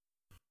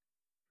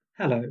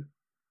Hello,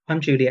 I'm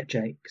Juliet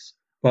Jakes,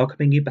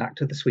 welcoming you back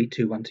to the Suite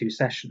 212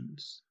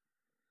 sessions.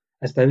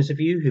 As those of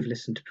you who've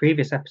listened to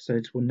previous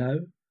episodes will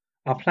know,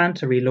 our plan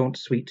to relaunch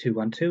Suite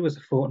 212 as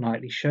a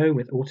fortnightly show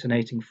with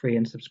alternating free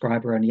and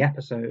subscriber-only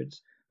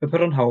episodes were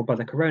put on hold by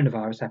the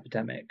coronavirus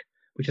epidemic,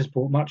 which has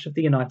brought much of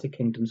the United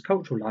Kingdom's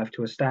cultural life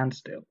to a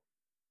standstill.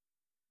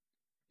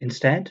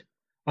 Instead,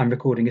 I'm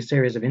recording a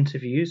series of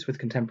interviews with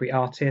contemporary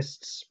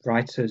artists,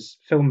 writers,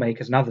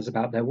 filmmakers and others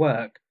about their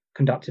work,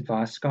 conducted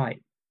via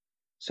Skype.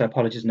 So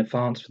apologies in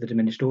advance for the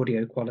diminished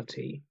audio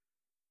quality,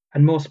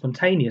 and more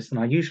spontaneous than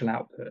our usual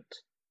output.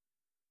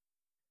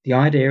 The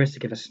idea is to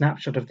give a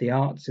snapshot of the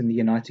arts in the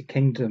United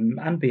Kingdom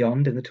and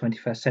beyond in the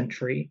 21st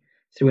century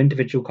through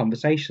individual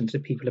conversations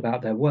with people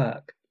about their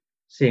work,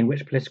 seeing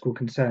which political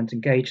concerns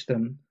engage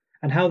them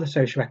and how the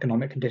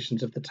socio-economic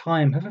conditions of the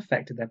time have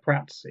affected their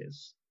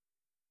practices.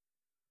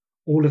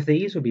 All of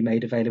these will be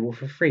made available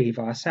for free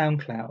via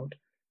SoundCloud,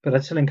 but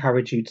I'd still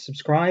encourage you to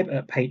subscribe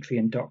at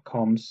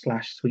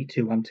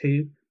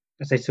patreon.com/suite212,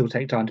 as they still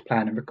take time to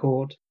plan and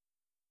record.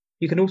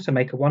 You can also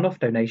make a one-off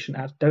donation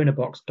at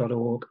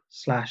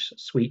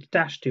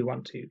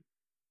donorbox.org/suite-212.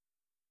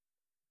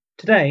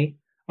 Today,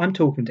 I'm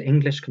talking to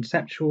English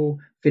conceptual,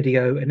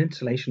 video and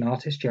installation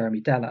artist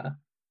Jeremy Deller.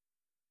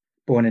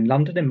 Born in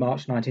London in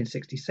March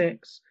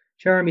 1966,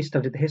 Jeremy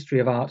studied the history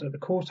of art at the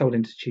Courtauld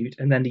Institute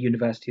and then the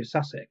University of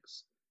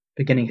Sussex,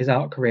 beginning his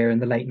art career in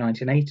the late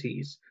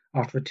 1980s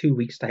after a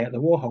 2-week stay at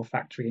the Warhol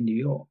factory in New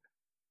York.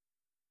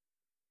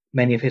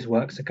 Many of his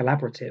works are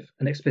collaborative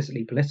and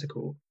explicitly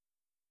political.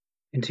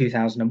 In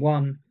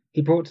 2001,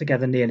 he brought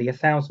together nearly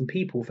 1,000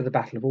 people for the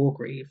Battle of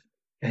Orgreave,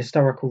 a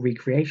historical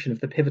recreation of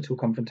the pivotal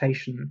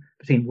confrontation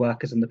between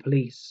workers and the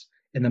police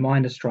in the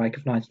miners' strike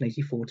of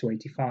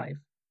 1984-85.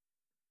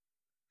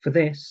 For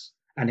this,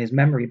 and his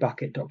Memory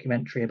Bucket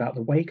documentary about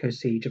the Waco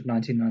siege of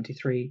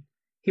 1993,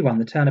 he won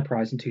the Turner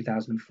Prize in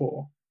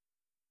 2004.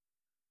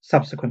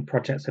 Subsequent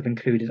projects have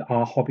included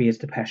Our Hobby is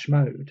Depeche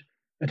Mode,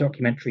 a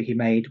documentary he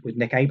made with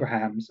Nick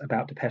Abrahams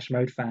about Depeche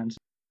Mode fans,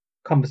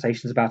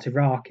 Conversations about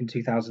Iraq in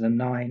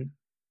 2009,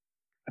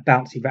 a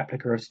bouncy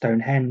replica of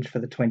Stonehenge for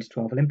the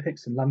 2012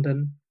 Olympics in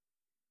London,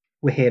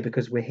 We're Here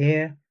Because We're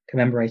Here,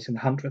 commemorating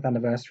the 100th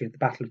anniversary of the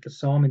Battle of the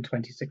Somme in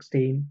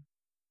 2016,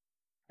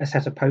 a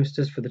set of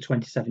posters for the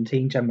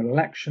 2017 general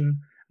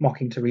election,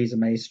 mocking Theresa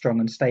May's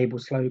strong and stable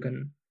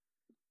slogan,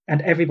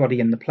 and Everybody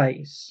in the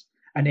Place,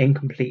 an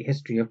incomplete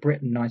history of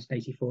Britain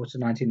 1984 to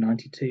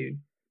 1992,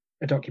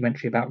 a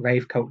documentary about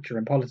rave culture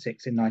and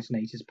politics in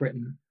 1980s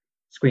Britain,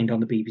 screened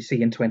on the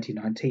BBC in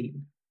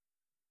 2019.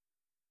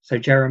 So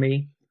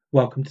Jeremy,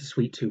 welcome to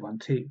Suite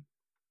 212.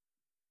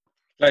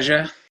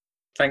 Pleasure.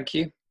 Thank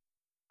you.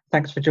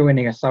 Thanks for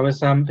joining us. I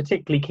was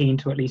particularly keen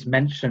to at least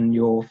mention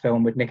your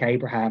film with Nick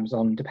Abrahams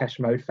on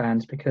Depeche Mode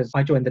fans because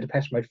I joined the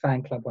Depeche Mode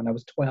fan club when I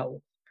was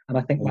 12. And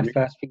I think my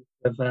first piece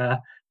of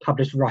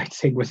published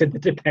writing was in the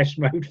Depeche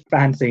Mode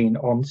fanzine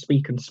on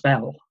Speak and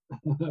Spell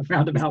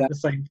around about the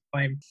same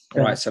time.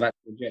 Right, so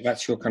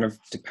that's your kind of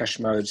Depeche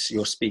Mode's,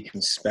 your Speak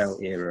and Spell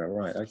era,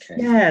 right, okay.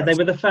 Yeah, they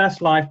were the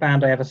first live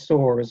band I ever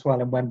saw as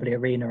well in Wembley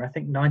Arena. I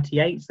think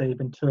 98, so they've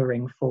been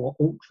touring for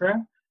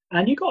Ultra.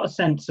 And you got a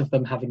sense of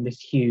them having this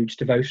huge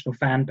devotional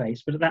fan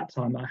base, but at that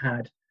time I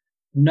had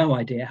no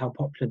idea how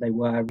popular they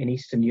were in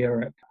Eastern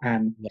Europe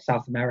and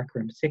South America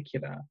in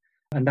particular.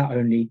 And that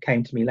only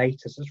came to me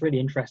later. So it's really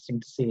interesting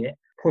to see it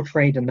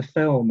portrayed in the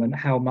film and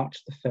how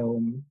much the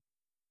film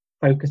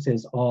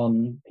focuses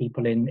on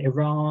people in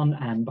Iran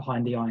and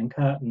behind the Iron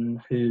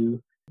Curtain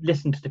who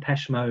listened to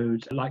Depeche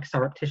Mode like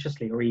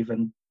surreptitiously, or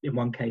even in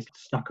one case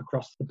snuck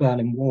across the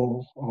Berlin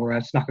Wall or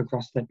snuck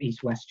across the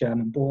East-West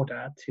German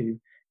border to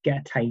get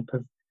a tape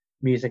of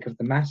music of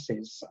the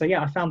masses. So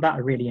yeah, I found that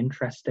a really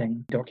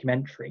interesting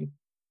documentary.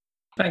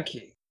 Thank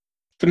you.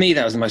 For me,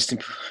 that was the most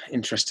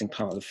interesting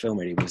part of the film,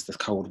 really, was the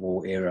Cold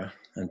War era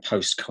and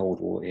post-Cold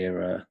War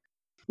era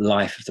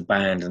life of the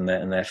band and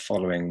their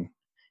following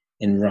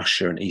in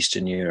Russia and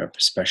Eastern Europe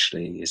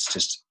especially.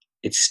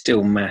 It's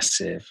still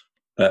massive,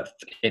 but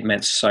it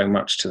meant so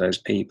much to those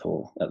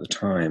people at the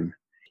time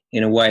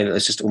in a way that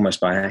was just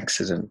almost by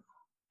accident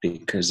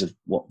because of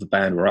what the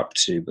band were up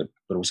to, but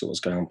also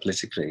what's going on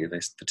politically.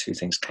 The two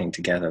things came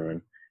together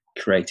and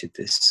created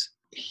this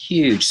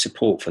huge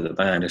support for the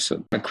band, a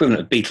sort of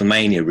equivalent of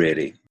Beatlemania,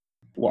 really.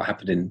 What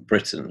happened in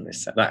Britain,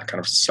 that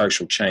kind of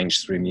social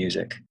change through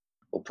music,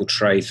 or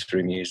portrayed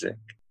through music,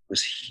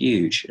 was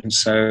huge. And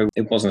so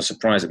it wasn't a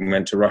surprise that we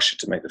went to Russia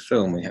to make the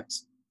film.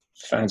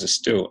 Fans are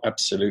still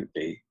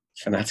absolutely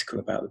fanatical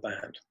about the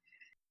band.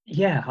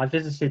 Yeah, I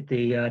visited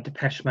the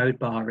Depeche Mode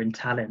bar in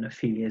Tallinn a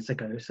few years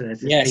ago. So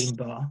there's this theme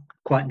bar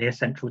quite near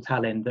central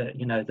Tallinn that,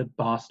 the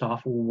bar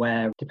staff all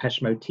wear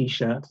Depeche Mode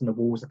t-shirts and the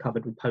walls are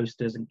covered with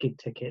posters and gig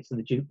tickets and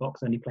the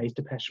jukebox only plays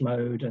Depeche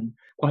Mode. And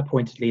quite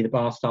pointedly, the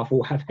bar staff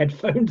all have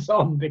headphones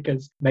on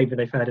because maybe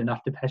they've heard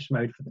enough Depeche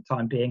Mode for the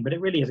time being. But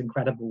it really is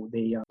incredible,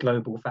 the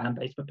global fan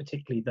base, but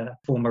particularly the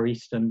former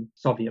Eastern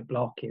Soviet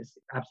bloc is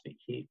absolutely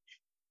huge.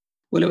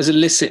 Well, it was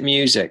illicit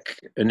music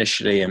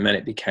initially and then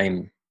it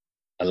became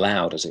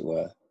allowed, as it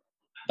were,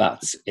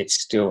 but it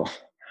still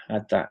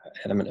had that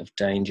element of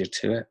danger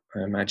to it,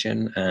 I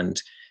imagine,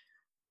 and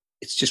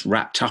it's just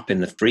wrapped up in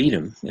the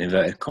freedom, in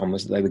inverted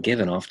commas, that they were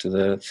given after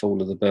the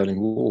fall of the Berlin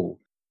Wall,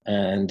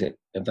 and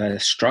their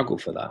struggle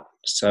for that.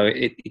 So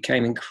it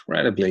became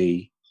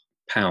incredibly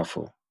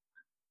powerful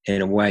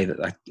in a way that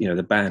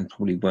the band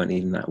probably weren't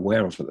even that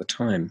aware of at the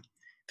time.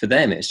 For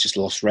them, it's just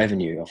lost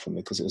revenue often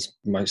because it was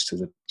most of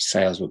the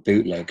sales were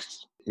bootlegged,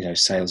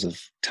 sales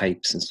of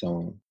tapes and so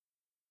on.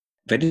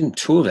 They didn't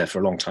tour there for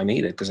a long time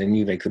either because they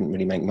knew they couldn't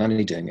really make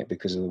money doing it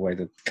because of the way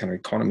the kind of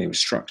economy was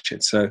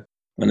structured. So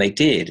when they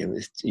did,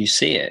 you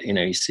see it,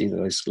 you see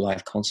those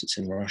live concerts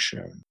in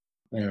Russia.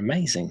 They're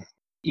amazing.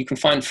 You can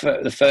find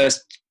the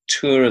first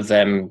tour of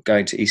them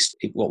going to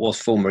what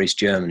was former East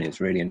Germany. It's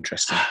really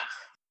interesting.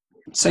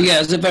 So yeah, it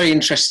was a very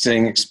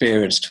interesting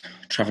experience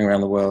traveling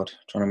around the world,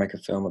 trying to make a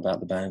film about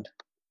the band.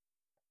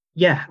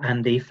 Yeah,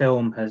 and the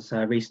film has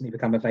recently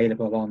become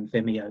available on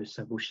Vimeo,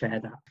 so we'll share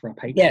that for our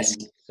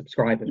Patreon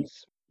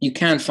subscribers. You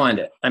can find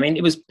it. I mean,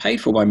 it was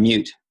paid for by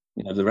Mute,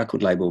 the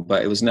record label,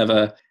 but it was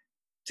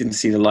didn't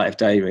see the light of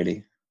day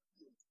really,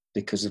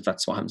 because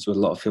that's what happens with a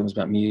lot of films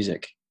about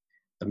music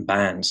and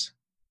bands,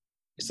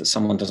 is that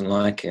someone doesn't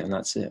like it and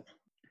that's it.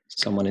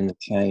 Someone in the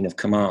chain of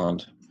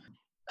command,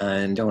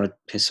 and don't want to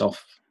piss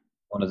off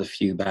one of the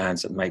few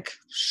bands that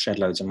shed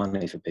loads of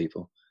money for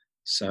people.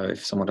 So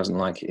if someone doesn't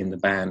like it in the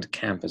band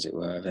camp, as it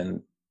were,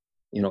 then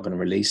you're not going to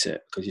release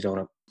it because you don't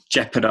want to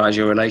jeopardize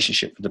your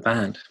relationship with the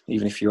band,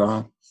 even if you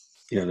are,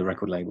 the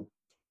record label.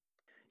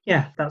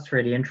 Yeah, that's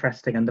really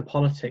interesting. And the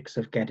politics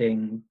of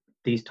getting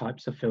these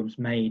types of films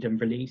made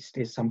and released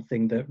is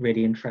something that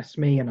really interests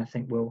me, and I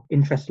think will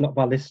interest a lot of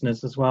our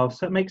listeners as well.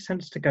 So it makes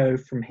sense to go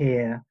from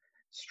here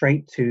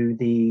straight to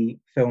the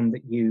film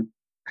that you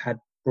had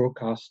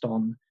broadcast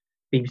on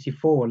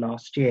BBC4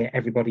 last year,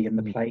 Everybody in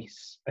the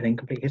Place, An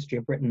Incomplete History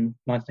of Britain,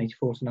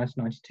 1984 to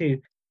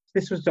 1992.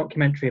 This was a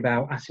documentary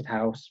about acid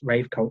house,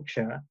 rave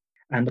culture,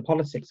 and the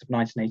politics of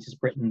 1980s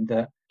Britain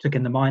that took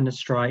in the miners'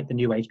 strike, the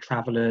New Age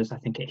travellers. I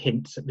think it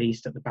hints at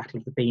least at the Battle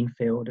of the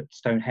Beanfield at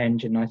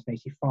Stonehenge in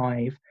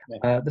 1985.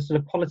 The sort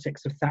of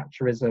politics of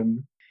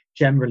Thatcherism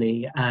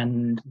generally,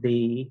 and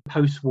the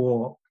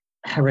post-war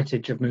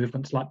heritage of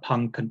movements like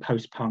punk and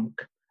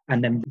post-punk,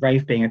 and then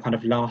rave being a kind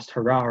of last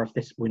hurrah of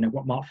this,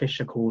 what Mark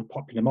Fisher called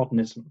popular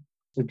modernism.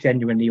 The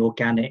genuinely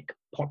organic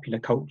popular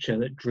culture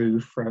that drew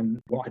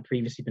from what had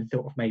previously been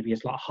thought of maybe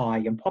as like high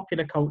and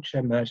popular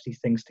culture, merged these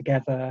things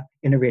together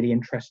in a really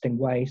interesting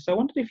way. So I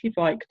wondered if you'd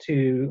like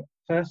to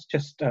first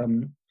just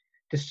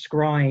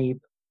describe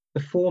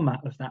the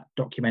format of that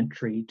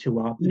documentary to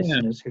our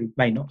listeners who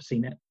may not have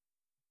seen it.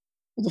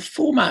 Well, the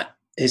format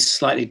is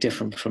slightly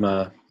different from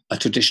a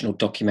traditional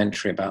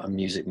documentary about a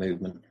music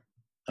movement.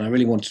 And I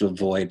really wanted to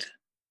avoid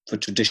the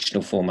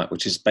traditional format,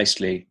 which is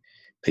basically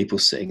people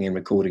sitting in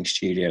recording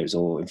studios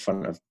or in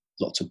front of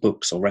lots of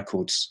books or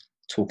records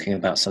talking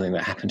about something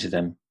that happened to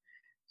them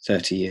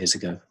 30 years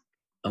ago.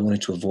 I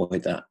wanted to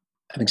avoid that.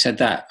 Having said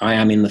that, I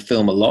am in the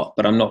film a lot,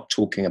 but I'm not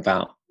talking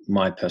about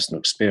my personal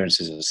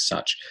experiences as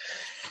such.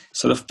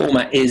 So the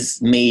format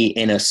is me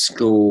in a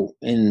school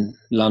in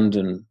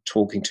London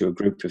talking to a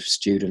group of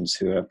students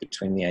who are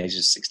between the ages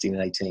of 16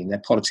 and 18. They're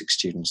politics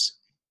students,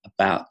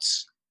 about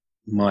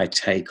my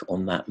take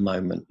on that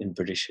moment in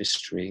British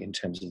history in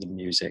terms of the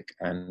music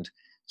and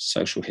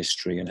social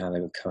history and how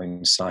they were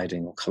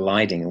coinciding or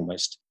colliding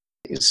almost.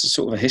 It's a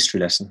sort of a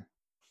history lesson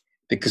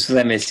because for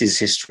them this is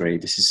history.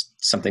 This is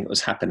something that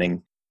was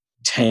happening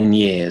 10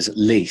 years at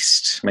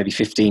least, maybe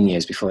 15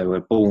 years before they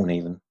were born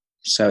even.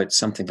 So it's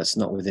something that's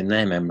not within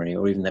their memory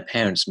or even their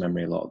parents'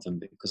 memory, a lot of them,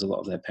 because a lot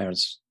of their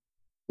parents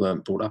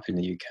weren't brought up in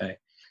the UK.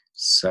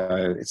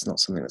 So it's not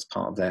something that's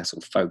part of their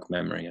sort of folk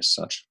memory as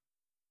such.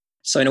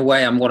 So in a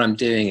way, what I'm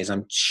doing is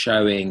I'm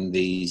showing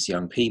these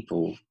young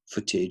people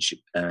footage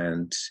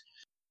and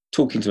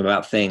talking to them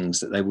about things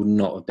that they would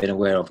not have been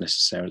aware of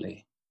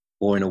necessarily,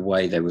 or in a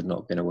way they would not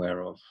have been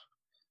aware of.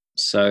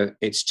 So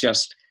it's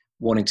just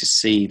wanting to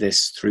see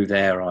this through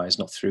their eyes,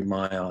 not through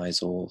my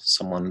eyes or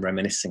someone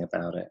reminiscing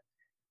about it.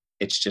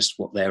 It's just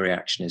what their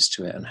reaction is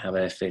to it and how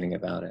they're feeling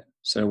about it.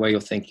 So in a way, you're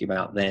thinking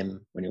about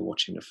them when you're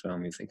watching the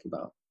film. You think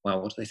about, wow,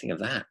 what do they think of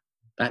that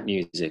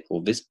music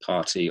or this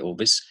party or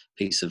this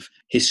piece of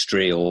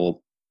history or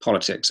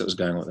politics that was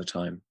going on at the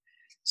time.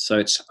 So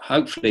it's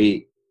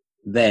hopefully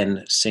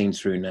then seen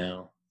through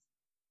now.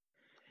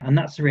 And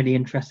that's a really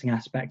interesting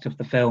aspect of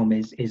the film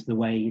is the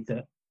way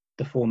that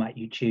the format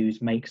you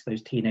choose makes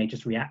those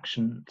teenagers'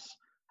 reactions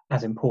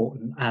as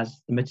important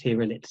as the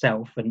material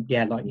itself. And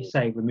yeah, like you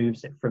say,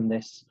 removes it from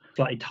this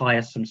slightly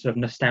tiresome sort of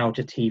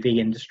nostalgia TV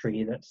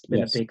industry that's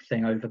been a big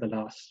thing over the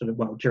last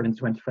during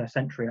the 21st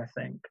century, I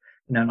think.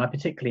 And I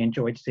particularly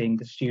enjoyed seeing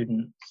the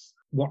students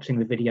watching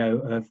the video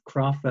of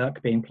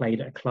Kraftwerk being played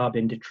at a club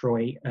in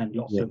Detroit and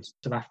lots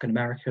of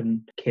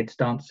African-American kids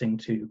dancing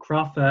to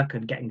Kraftwerk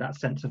and getting that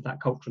sense of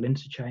that cultural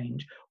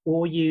interchange.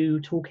 Or you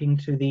talking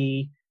to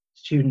the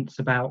students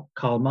about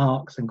Karl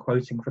Marx and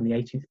quoting from the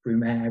 18th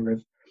Brumaire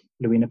of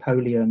Louis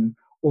Napoleon,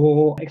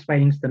 or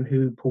explaining to them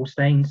who Paul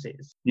Staines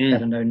is,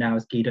 better known now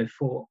as Guido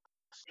Fawkes,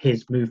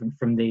 his movement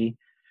from the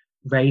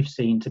rave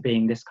scene to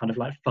being this kind of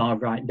like far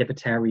right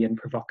libertarian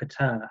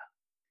provocateur.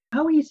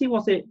 How easy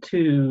was it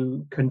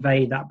to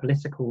convey that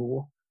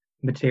political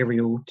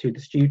material to the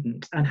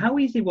students, and how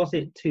easy was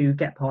it to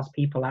get past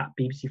people at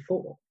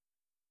BBC4?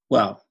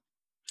 Well,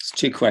 it's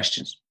two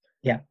questions.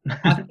 Yeah.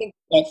 I think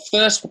the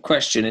first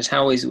question is,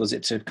 how easy was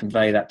it to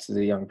convey that to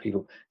the young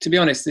people? To be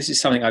honest, this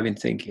is something I've been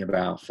thinking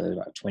about for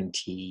about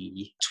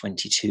 20,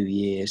 22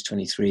 years,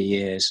 23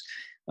 years.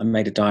 I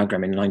made a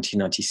diagram in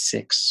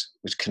 1996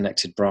 which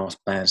connected brass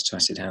bands to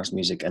acid house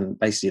music, and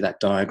basically that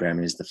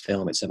diagram is the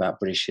film. It's about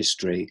British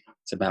history,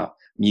 it's about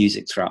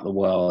music throughout the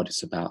world,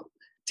 it's about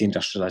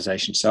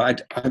deindustrialization. So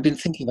I've been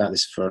thinking about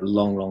this for a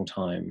long, long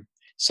time.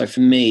 So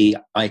for me,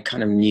 I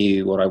kind of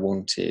knew what I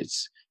wanted.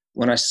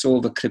 When I saw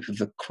the clip of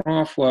the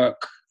Kraftwerk,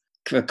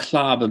 the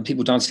club, and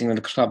people dancing in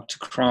the club to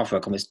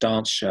Kraftwerk on this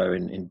dance show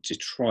in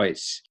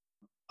Detroit,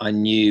 I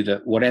knew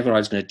that whatever I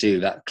was going to do,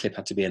 that clip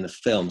had to be in the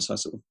film. So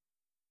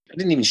I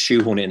didn't even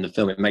shoehorn it in the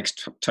film. It makes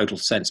total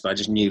sense, but I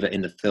just knew that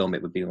in the film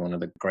it would be one of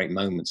the great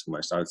moments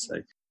almost, I would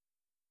say.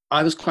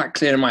 I was quite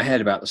clear in my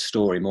head about the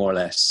story, more or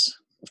less.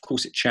 Of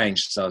course, it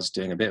changed as I was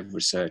doing a bit of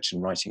research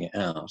and writing it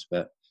out,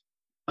 but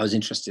I was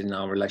interested in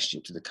our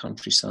relationship to the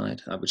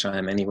countryside, which I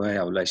am anyway,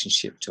 our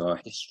relationship to our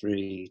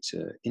history,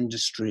 to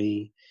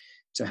industry,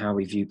 to how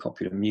we view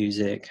popular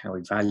music, how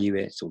we value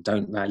it or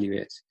don't value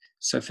it.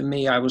 So for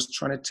me, I was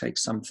trying to take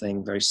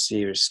something very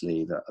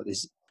seriously that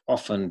is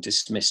often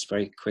dismissed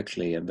very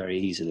quickly and very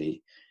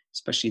easily,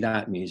 especially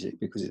that music,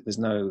 because there's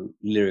no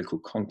lyrical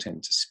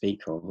content to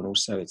speak of. And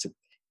also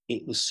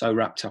it was so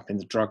wrapped up in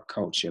the drug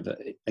culture that,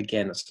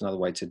 again, that's another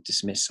way to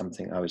dismiss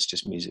something. Oh, it's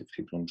just music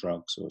for people on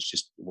drugs, or it's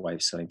just a way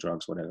of selling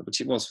drugs, whatever,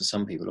 which it was for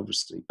some people,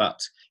 obviously,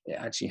 but it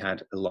actually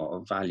had a lot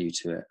of value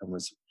to it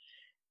and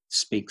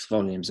speaks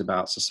volumes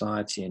about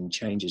society and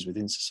changes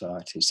within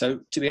society. So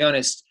to be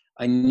honest,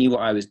 I knew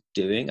what I was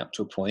doing up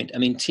to a point. I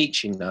mean,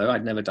 teaching, though,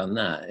 I'd never done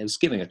that. It was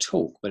giving a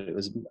talk, but it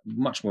was a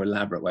much more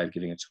elaborate way of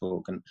giving a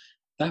talk. And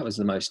that was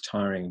the most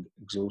tiring,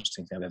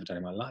 exhausting thing I've ever done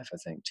in my life, I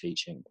think,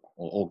 teaching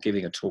or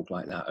giving a talk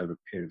like that over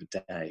a period of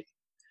a day.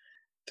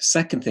 The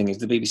second thing is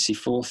the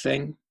BBC4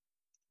 thing.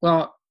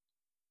 Well,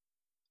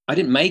 I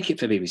didn't make it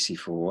for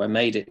BBC4. I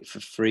made it for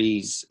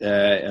Frieze,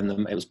 and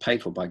it was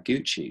paid for by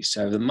Gucci.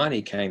 So the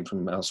money came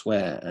from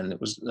elsewhere, and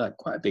it was like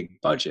quite a big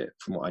budget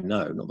from what I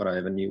know. Not that I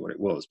ever knew what it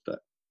was, but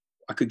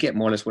I could get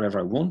more or less whatever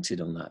I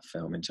wanted on that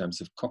film in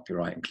terms of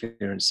copyright and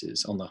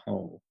clearances on the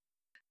whole.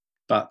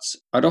 But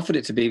I'd offered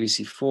it to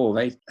BBC4.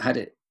 They had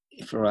it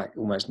for like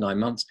almost 9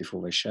 months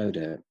before they showed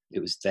it. It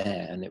was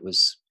there, and it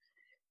was,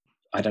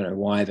 I don't know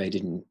why they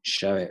didn't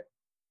show it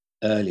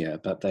earlier,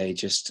 but they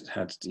just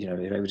had, they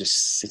were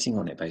just sitting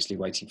on it, basically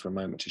waiting for a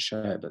moment to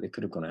show it, but they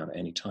could have gone out at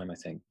any time, I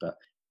think. But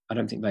I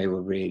don't think they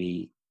were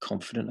really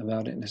confident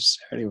about it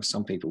necessarily, or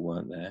some people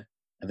weren't there.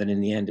 And then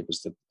in the end, it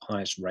was the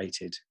highest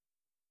rated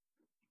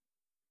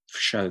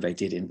show they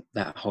did in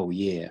that whole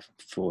year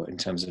in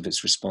terms of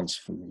its response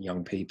from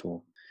young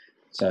people.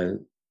 So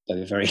they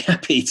were very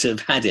happy to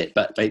have had it,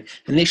 but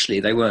initially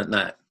they weren't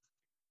that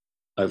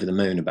over the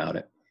moon about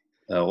it.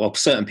 Well,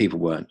 certain people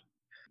weren't.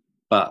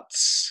 But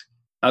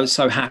I was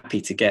so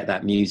happy to get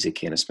that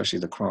music in, especially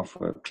the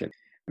Kraftwerk clip.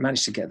 I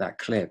managed to get that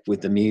clip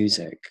with the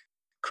music.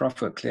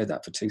 Kraftwerk cleared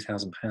that for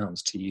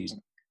 £2,000 to use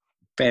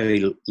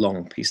very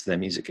long piece of their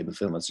music in the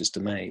film. I was just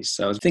amazed.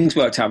 So things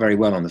worked out very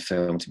well on the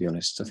film, to be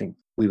honest. I think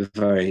we were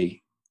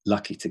very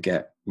lucky to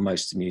get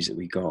most of the music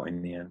we got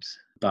in the end.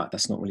 But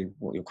that's not really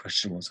what your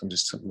question was. I'm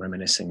just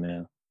reminiscing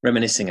now.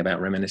 Reminiscing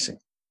about reminiscing.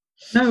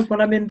 No,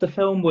 well, I mean, the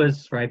film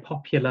was very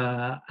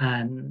popular,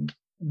 and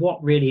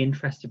what really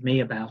interested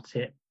me about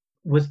it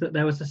was that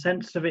there was a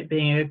sense of it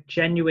being a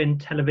genuine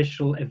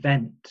televisual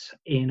event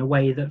in a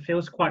way that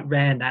feels quite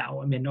rare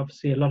now. I mean,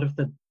 obviously, a lot of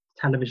the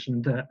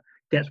television that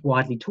gets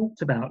widely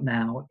talked about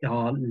now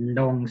are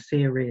long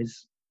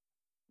series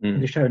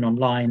that are shown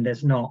online.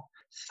 There's not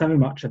so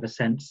much of a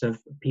sense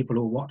of people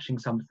all watching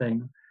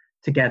something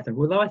together,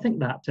 although I think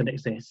that still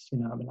exists.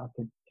 I mean, I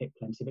could pick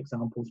plenty of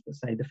examples, but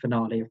say the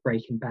finale of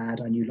Breaking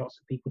Bad, I knew lots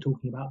of people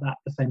talking about that at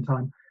the same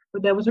time.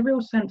 But there was a real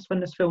sense when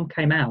this film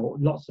came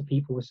out, lots of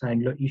people were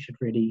saying, look, you should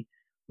really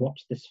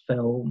watch this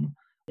film.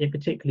 It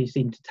particularly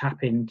seemed to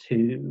tap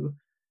into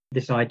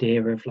this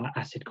idea of like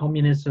acid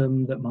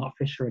communism that Mark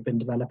Fisher had been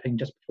developing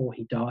just before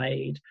he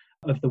died,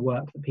 of the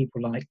work that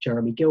people like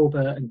Jeremy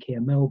Gilbert and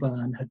Keir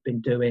Milburn had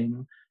been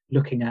doing,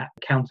 looking at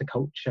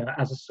counterculture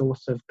as a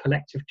source of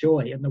collective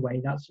joy, and the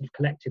way that sort of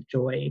collective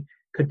joy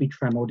could be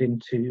trembled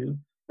into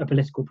a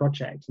political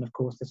project. And of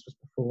course, this was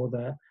before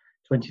the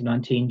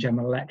 2019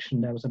 general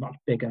election. There was a much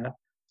bigger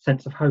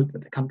sense of hope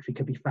that the country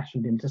could be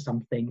fashioned into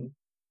something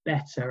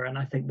better, and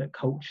I think that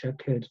culture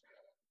could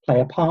play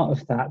a part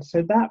of that.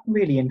 So that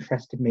really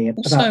interested me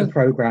about the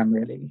programme,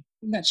 really.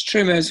 That's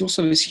true. There's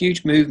also this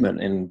huge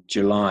movement in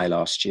July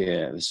last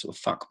year, this sort of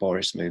Fuck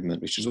Boris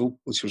movement, which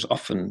was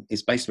often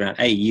is based around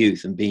A,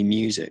 youth, and B,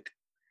 music.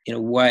 In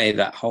a way,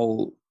 that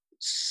whole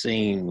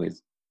scene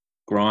with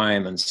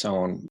grime and so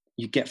on,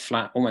 you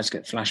almost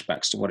get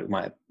flashbacks to what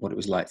it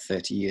was like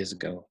 30 years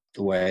ago.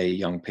 The way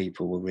young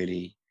people were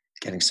really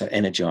getting so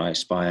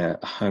energized by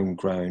a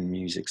homegrown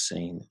music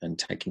scene and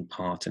taking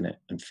part in it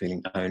and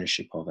feeling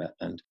ownership of it,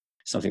 and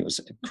something that was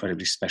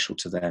incredibly special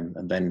to them.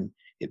 And then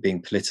it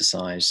being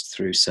politicized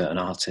through certain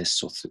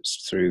artists or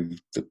through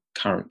the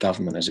current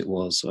government as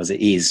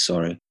it is,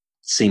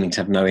 seeming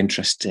to have no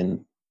interest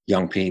in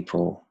young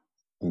people,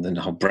 and then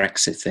the whole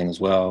Brexit thing as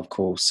well, of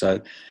course. So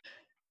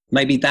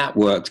maybe that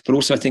worked. But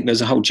also I think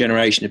there's a whole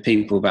generation of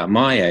people about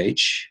my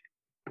age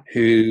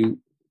who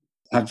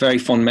have very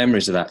fond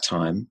memories of that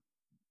time.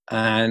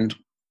 And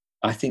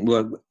I think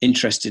were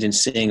interested in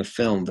seeing a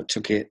film that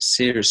took it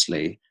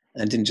seriously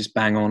and didn't just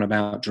bang on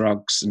about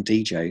drugs and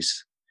DJs.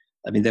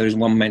 I mean, there was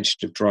one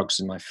mention of drugs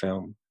in my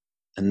film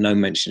and no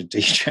mention of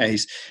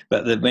DJs,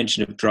 but the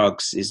mention of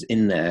drugs is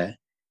in there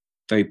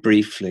very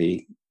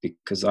briefly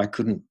because I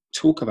couldn't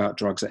talk about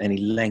drugs at any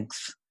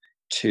length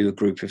to a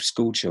group of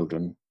school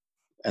children.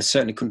 I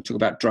certainly couldn't talk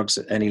about drugs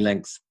at any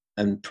length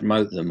and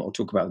promote them or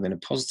talk about them in a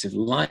positive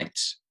light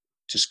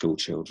to school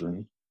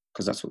children,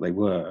 because that's what they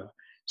were.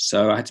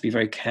 So I had to be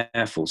very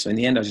careful. So in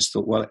the end, I just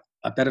thought, well,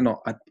 I better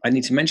not, I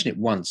need to mention it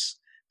once,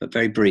 but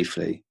very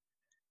briefly,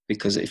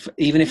 because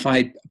even if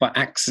I by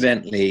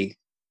accidentally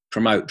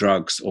promote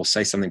drugs or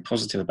say something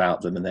positive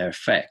about them and their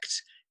effect,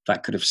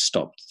 that could have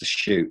stopped the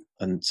shoot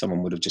and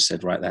someone would have just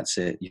said, right, that's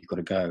it, you've got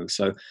to go.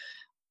 So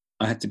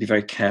I had to be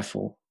very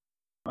careful.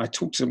 I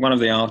talked to one of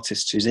the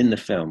artists who's in the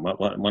film,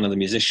 one of the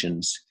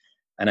musicians,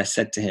 and I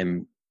said to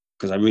him,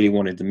 because I really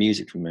wanted the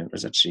music from him, it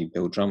was actually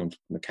Bill Drummond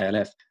from the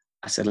KLF.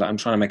 I said, I'm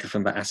trying to make a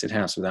film about acid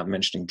house without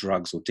mentioning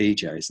drugs or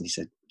DJs. And he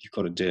said, you've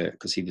got to do it,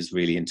 because he was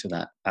really into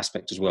that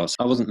aspect as well. So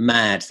I wasn't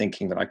mad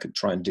thinking that I could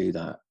try and do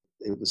that.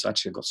 It was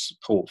actually, I got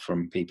support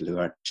from people who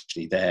are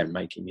actually there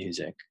making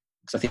music.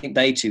 Because I think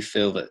they too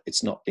feel that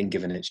it's not been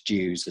given its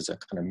dues as a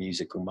kind of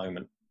musical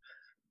moment,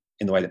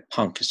 in the way that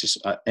punk is just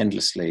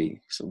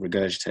endlessly sort of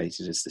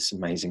regurgitated as this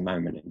amazing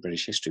moment in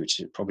British history, which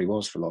it probably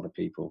was for a lot of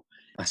people.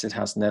 Acid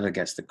house never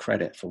gets the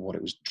credit for what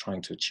it was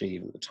trying to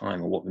achieve at the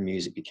time or what the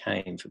music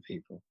became for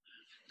people.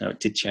 Now, it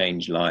did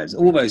change lives,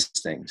 all those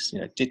things,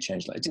 it did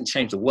change lives. It didn't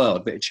change the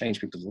world, but it changed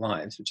people's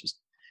lives, which is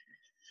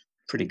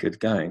pretty good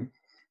going.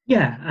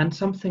 Yeah, and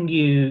something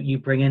you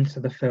bring into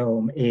the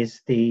film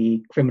is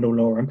the Criminal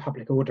Law and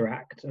Public Order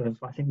Act of,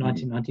 I think,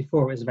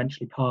 1994. It was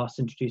eventually passed,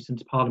 introduced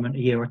into Parliament a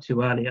year or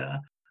two earlier,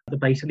 that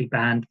basically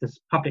banned this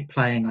public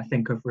playing, I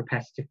think, of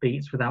repetitive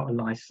beats without a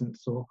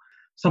license or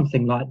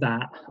something like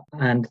that.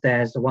 And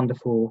there's a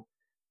wonderful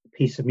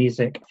piece of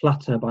music,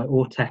 Flutter by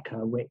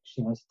Autechre, which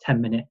is a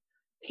 10-minute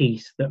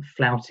piece that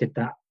flouted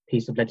that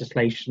piece of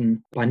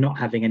legislation by not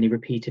having any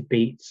repeated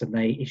beats, and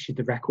they issued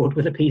the record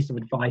with a piece of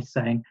advice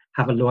saying,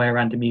 have a lawyer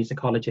and a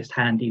musicologist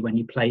handy when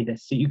you play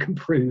this, so you can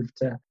prove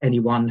to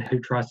anyone who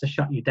tries to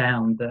shut you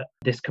down that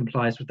this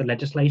complies with the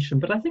legislation.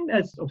 But I think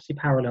there's obviously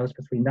parallels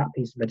between that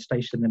piece of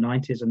legislation in the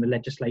 90s and the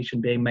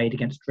legislation being made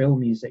against drill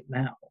music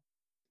now.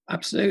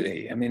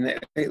 Absolutely. I mean,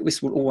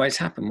 this will always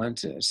happen,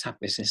 won't it? It's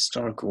a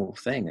historical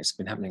thing. It's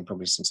been happening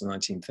probably since the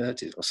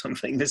 1930s or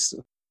something. This,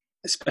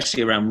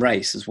 especially around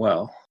race as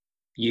well.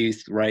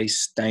 Youth,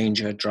 race,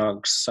 danger,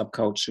 drugs,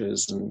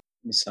 subcultures, and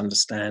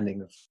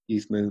misunderstanding of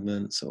youth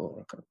movements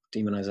or kind of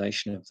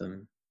demonization of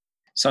them.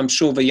 So I'm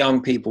sure the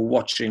young people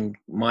watching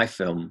my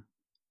film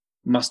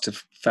must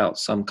have felt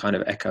some kind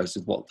of echoes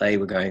of what they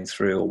were going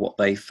through or what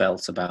they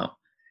felt about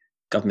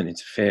government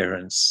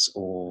interference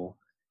or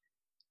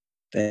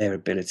their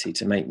ability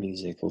to make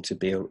music or to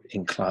be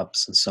in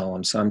clubs and so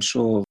on. So I'm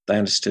sure they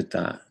understood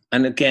that.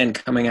 And again,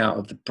 coming out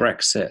of the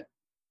Brexit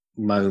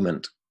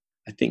moment,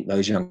 I think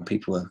those young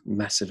people were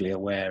massively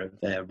aware of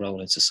their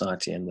role in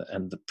society and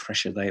the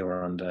pressure they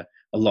were under.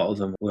 A lot of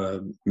them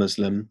were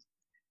Muslim.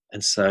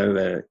 And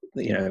so,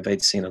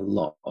 they'd seen a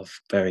lot of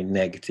very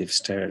negative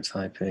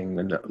stereotyping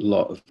and a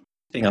lot of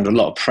being under a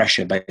lot of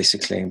pressure,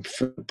 basically, and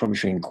probably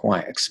feeling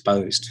quite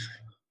exposed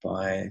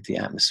by the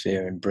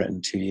atmosphere in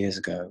Britain 2 years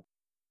ago.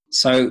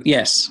 So,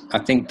 yes, I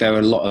think there were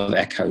a lot of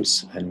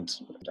echoes, and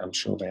I'm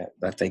sure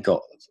that they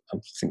got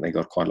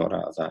quite a lot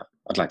out of that.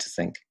 I'd like to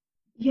think.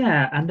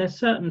 Yeah, and there's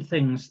certain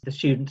things the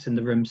students in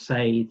the room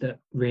say that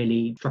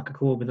really struck a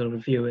chord with a lot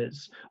of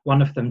viewers. One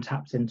of them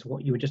taps into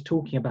what you were just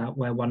talking about,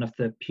 where one of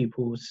the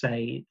pupils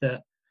say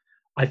that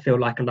I feel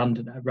like a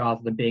Londoner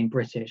rather than being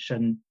British,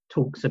 and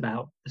talks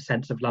about the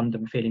sense of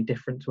London feeling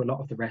different to a lot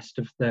of the rest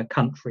of the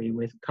country,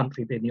 with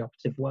country being the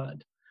operative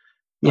word.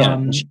 Yeah.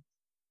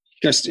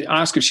 I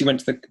asked if she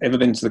ever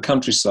been to the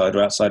countryside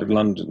or outside of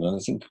London, and I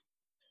think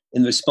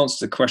in response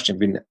to the question,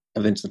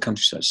 I've been to the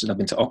countryside, she said, I've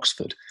been to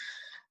Oxford.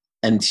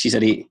 And she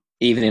said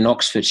even in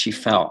Oxford, she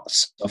felt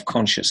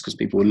self-conscious because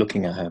people were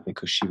looking at her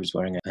because she was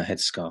wearing a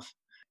headscarf.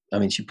 I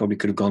mean, she probably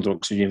could have gone to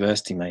Oxford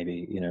University,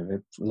 maybe, a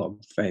lot of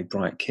very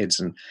bright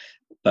kids.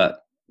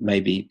 But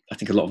maybe, I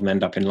think a lot of them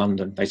end up in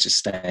London. They just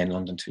stay in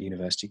London to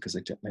university because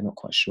they're not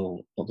quite sure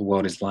what the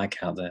world is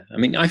like out there. I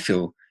mean, I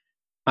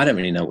don't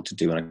really know what to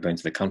do when I go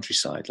into the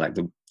countryside, like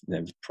the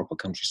proper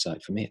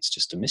countryside. For me, it's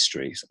just a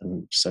mystery.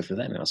 And so for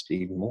them, it must be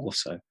even more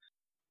so.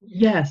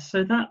 Yes,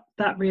 so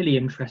that really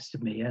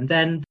interested me. And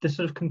then the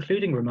sort of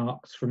concluding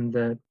remarks from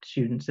the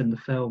students in the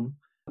film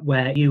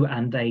where you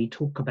and they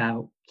talk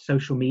about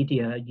social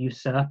media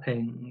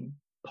usurping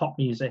pop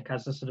music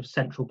as a sort of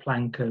central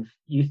plank of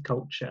youth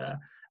culture.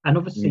 And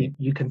obviously,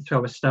 you can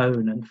throw a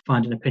stone and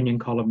find an opinion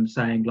column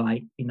saying,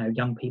 like, you know,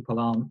 young people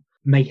aren't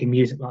making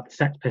music like the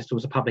Sex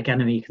Pistols or Public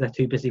Enemy because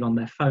they're too busy on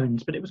their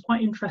phones. But it was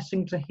quite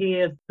interesting to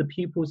hear the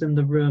pupils in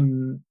the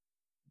room,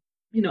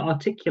 you know,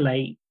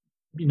 articulate,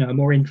 you know, a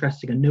more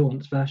interesting and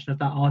nuanced version of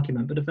that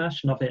argument, but a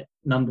version of it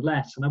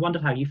nonetheless. And I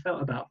wondered how you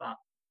felt about that.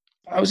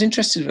 I was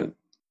interested in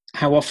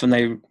how often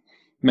they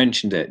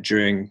mentioned it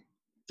during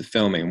the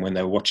filming when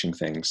they were watching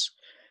things,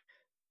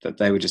 that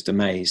they were just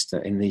amazed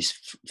that in these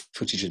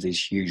footage of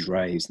these huge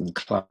raves and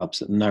clubs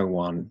that no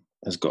one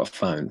has got a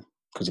phone,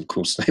 because of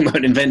course they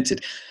weren't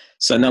invented.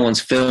 So no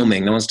one's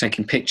filming, no one's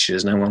taking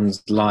pictures, no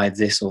one's live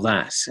this or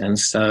that. And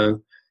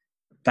so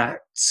that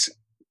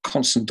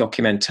constant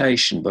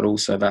documentation, but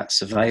also that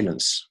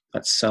surveillance,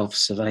 that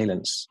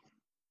self-surveillance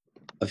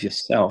of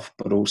yourself,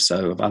 but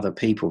also of other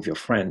people, of your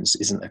friends,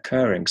 isn't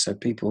occurring. So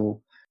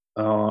people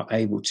are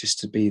able just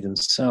to be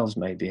themselves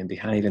maybe and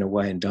behave in a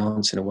way and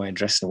dance in a way and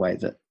dress in a way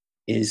that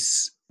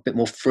is a bit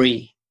more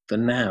free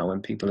than now,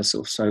 when people are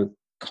sort of so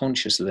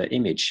conscious of their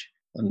image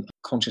and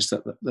conscious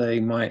that they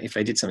might, if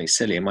they did something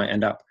silly, it might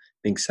end up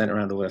being sent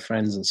around all their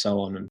friends and so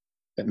on, and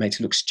it makes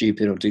it look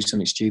stupid or do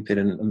something stupid,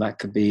 and that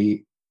could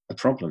be a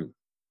problem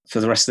for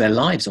the rest of their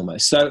lives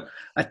almost. So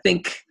I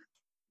think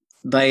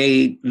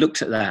they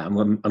looked at that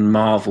and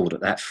marveled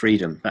at that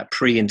freedom, that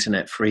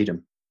pre-internet freedom.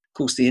 Of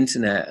course, the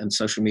internet and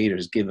social media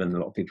has given a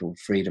lot of people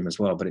freedom as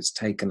well, but it's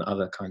taken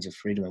other kinds of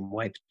freedom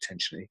away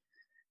potentially.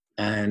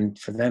 And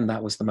for them,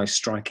 that was the most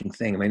striking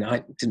thing. I mean,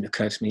 it didn't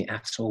occur to me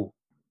at all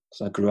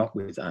because I grew up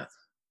with that.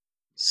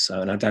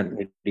 So, and I don't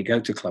really go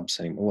to clubs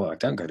anymore. Well, I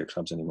don't go to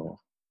clubs anymore.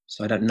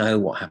 So I don't know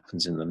what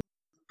happens in them.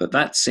 But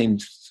that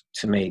seemed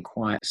to me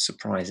quite a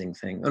surprising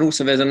thing. And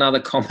also there's another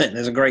comment,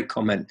 there's a great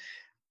comment,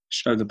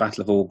 show the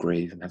Battle of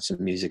Orgreave and have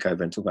some music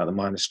over and talk about the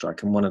miners'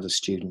 strike. And one of the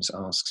students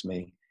asks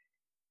me,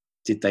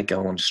 did they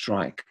go on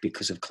strike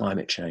because of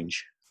climate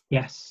change?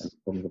 Yes.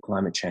 From the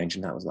climate change.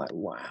 And that was like,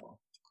 wow,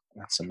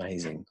 that's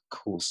amazing. Of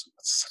course,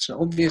 that's such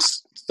an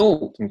obvious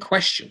thought and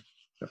question.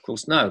 Of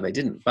course, no, they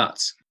didn't.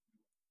 But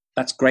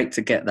that's great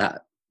to get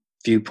that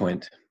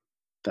viewpoint,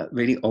 that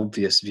really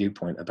obvious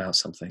viewpoint about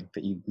something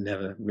that you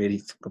never really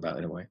think about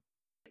in a way.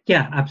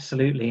 Yeah,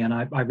 absolutely. And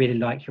I really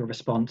like your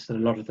response that a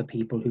lot of the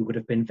people who would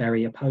have been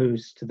very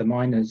opposed to the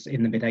miners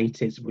in the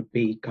mid-80s would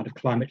be kind of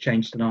climate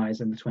change deniers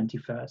in the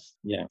 21st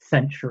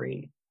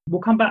century.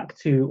 We'll come back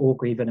to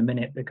Orgreave in a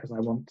minute because I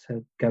want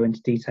to go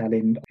into detail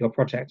in your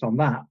project on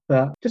that.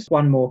 But just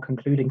one more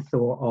concluding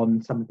thought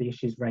on some of the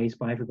issues raised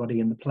by everybody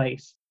in the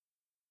place.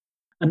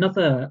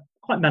 Another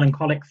quite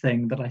melancholic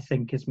thing that I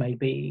think is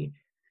maybe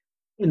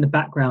in the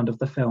background of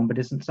the film, but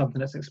isn't something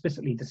that's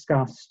explicitly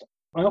discussed.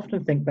 I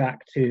often think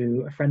back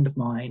to a friend of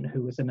mine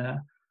who was in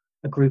a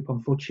group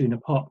on Fortuna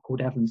Pop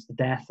called Evans the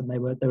Death, and they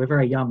were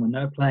very young when they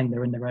were playing. They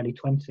were in their early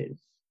 20s.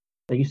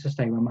 They used to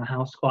stay around my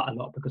house quite a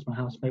lot because my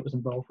housemate was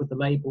involved with the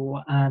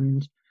label,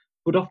 and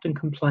would often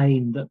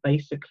complain that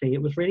basically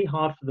it was really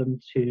hard for them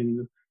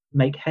to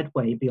make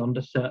headway beyond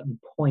a certain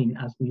point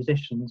as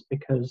musicians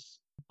because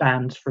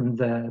bands from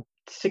the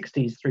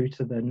 60s through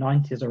to the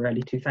 90s or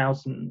early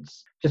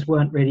 2000s just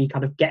weren't really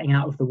kind of getting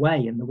out of the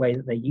way in the way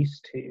that they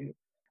used to.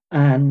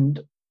 And,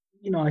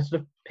 you know, I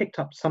sort of picked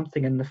up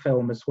something in the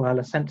film as well,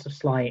 a sense of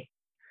slight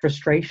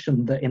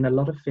frustration that in a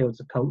lot of fields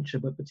of culture,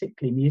 but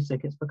particularly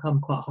music, it's become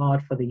quite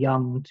hard for the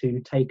young to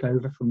take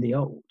over from the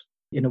old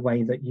in a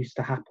way that used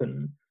to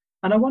happen.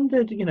 And I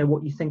wondered, you know,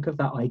 what you think of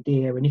that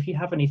idea, and if you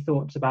have any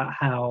thoughts about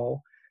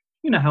how,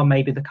 you know, how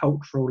maybe the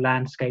cultural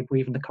landscape or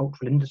even the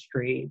cultural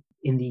industry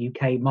in the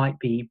UK might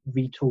be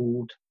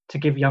retooled to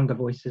give younger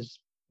voices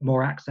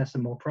more access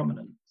and more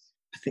prominence.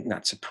 I think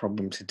that's a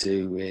problem to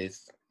do with,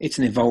 it's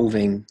an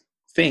evolving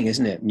thing,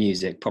 isn't it?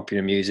 Music,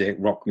 popular music,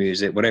 rock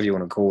music, whatever you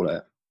want to call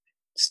it.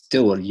 It's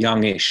still a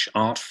youngish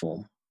art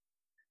form.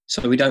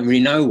 So we don't really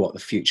know what the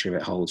future of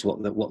it holds,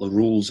 what the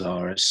rules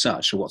are as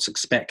such, or what's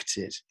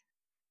expected.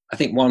 I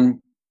think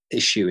one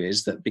issue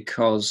is that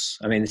because,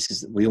 I mean,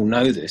 we all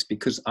know this,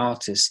 because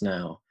artists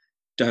now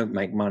don't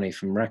make money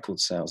from record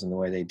sales in the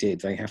way they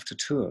did, they have to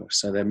tour.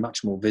 So they're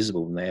much more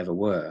visible than they ever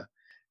were.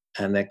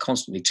 And they're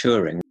constantly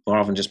touring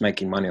rather than just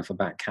making money off a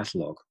back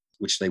catalogue,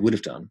 which they would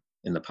have done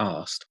in the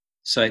past.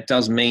 So it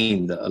does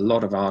mean that a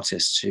lot of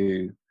artists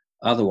who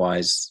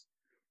otherwise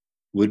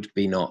would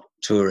be not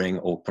touring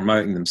or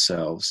promoting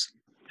themselves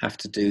have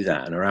to do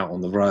that and are out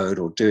on the road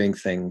or doing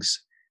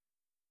things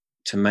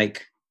to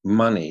make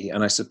money.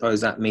 And I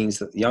suppose that means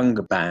that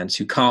younger bands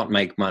who can't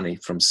make money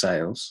from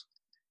sales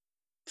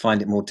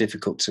find it more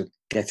difficult to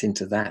get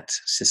into that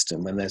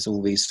system when there's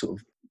all these sort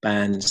of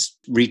bands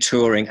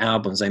retouring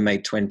albums they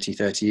made 20,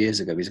 30 years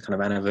ago. These are kind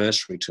of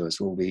anniversary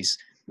tours, all these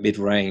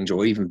mid-range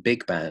or even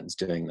big bands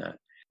doing that.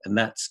 And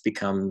that's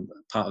become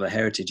part of the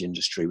heritage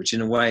industry, which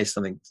in a way is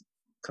something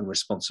kind of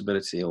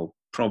responsibility or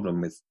problem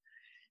with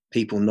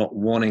people not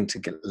wanting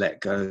to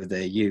let go of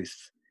their youth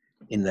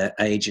in their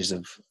ages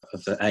of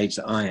the age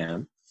that I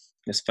am.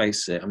 Let's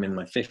face it, I'm in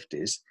my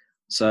 50s.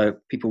 So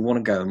people want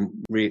to go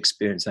and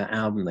re-experience that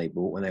album they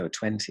bought when they were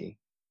 20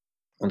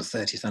 on the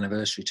 30th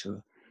anniversary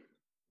tour.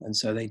 And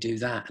so they do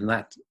that, and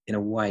that, in a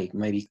way,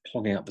 maybe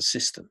clogging up the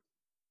system.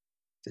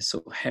 This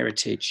sort of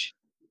heritage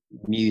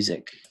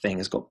music thing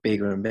has got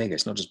bigger and bigger.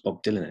 It's not just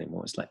Bob Dylan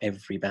anymore. It's like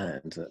every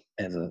band that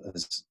ever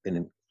has been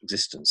in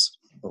existence,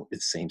 well,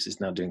 it seems, is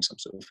now doing some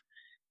sort of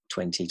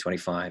 20,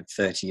 25,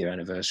 30-year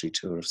anniversary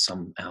tour of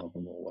some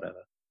album or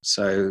whatever.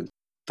 So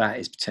that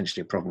is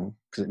potentially a problem,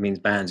 because it means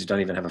bands who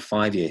don't even have a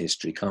 5-year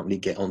history can't really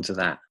get onto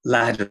that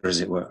ladder,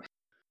 as it were.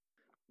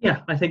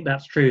 Yeah, I think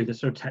that's true. The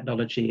sort of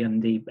technology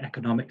and the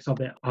economics of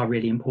it are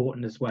really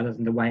important, as well as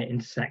in the way it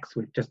intersects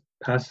with just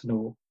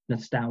personal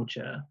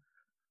nostalgia,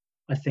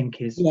 I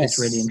think is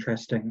really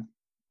interesting.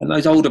 And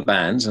those older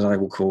bands, as I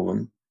will call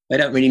them, they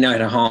don't really know how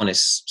to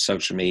harness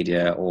social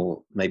media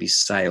or maybe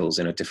sales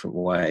in a different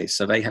way.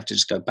 So they have to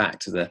just go back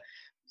to the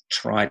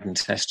tried and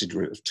tested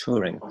route of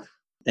touring,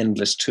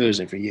 endless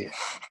tours every year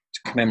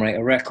to commemorate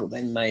a record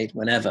they made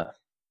whenever.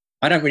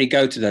 I don't really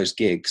go to those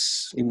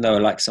gigs, even though I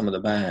like some of the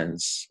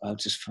bands. I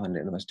just find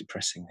it the most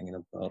depressing thing in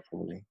the world,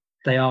 probably.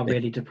 They are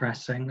really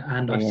depressing,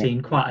 and I've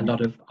seen quite a lot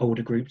of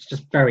older groups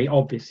just very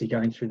obviously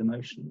going through the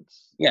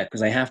motions. Yeah,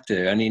 because they have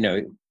to. And,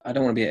 I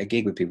don't want to be at a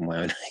gig with people my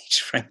own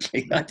age,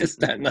 frankly. I just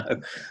don't know.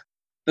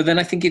 But then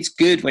I think it's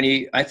good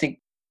I think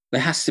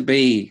there has to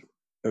be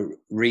a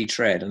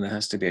retread, and there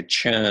has to be a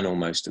churn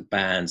almost of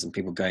bands and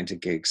people going to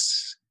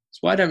gigs.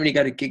 That's why I don't really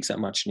go to gigs that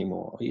much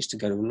anymore. I used to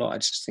go to a lot. I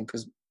just think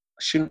because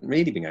I shouldn't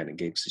really be going to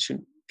gigs.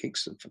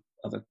 Gigs are for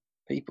other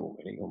people,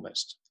 really,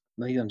 almost.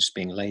 Maybe I'm just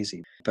being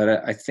lazy.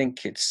 But I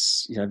think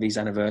it's, these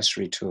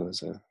anniversary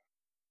tours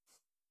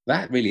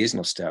that really is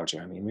nostalgia.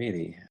 I mean,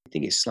 really, I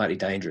think it's slightly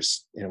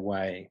dangerous in a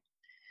way,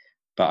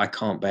 but I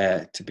can't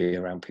bear to be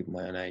around people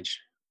my own age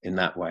in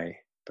that way.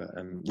 But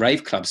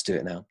rave clubs do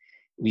it now.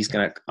 These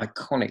kind of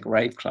iconic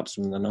rave clubs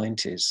from the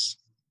 90s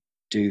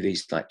do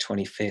these like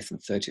 25th and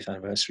 30th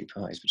anniversary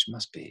parties, which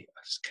must be,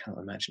 I just can't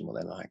imagine what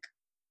they're like.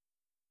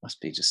 Must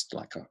be just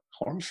like a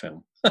horror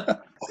film.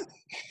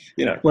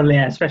 Well,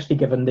 yeah, especially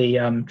given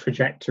the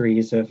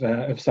trajectories of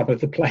some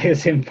of the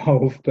players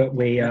involved, but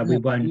we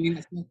won't.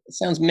 It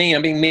sounds mean.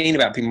 I'm being mean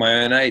about people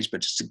my own age, but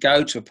just to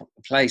go to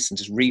a place and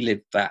just relive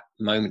that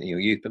moment in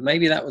your youth. But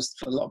maybe that was,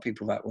 for a lot of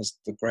people, that was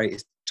the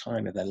greatest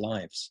time of their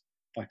lives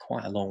by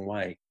quite a long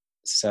way.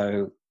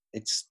 So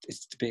it's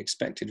to be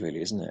expected,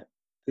 really, isn't it?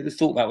 Who'd have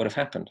thought that would have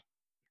happened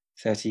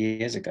 30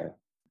 years ago?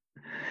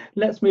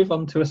 Let's move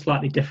on to a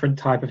slightly different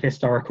type of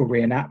historical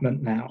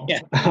reenactment now. Yeah,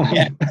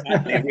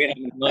 exactly.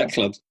 Reenactment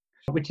nightclubs.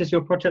 Which is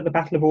your project, The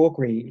Battle of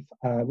Orgreave,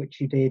 which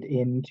you did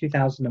in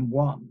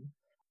 2001.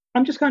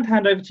 I'm just going to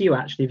hand over to you,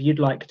 actually, if you'd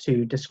like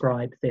to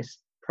describe this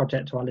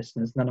project to our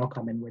listeners, and then I'll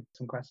come in with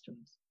some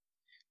questions.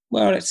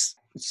 Well, it's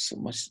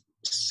my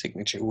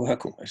signature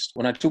work almost.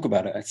 When I talk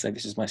about it, I'd say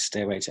this is my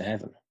stairway to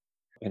heaven,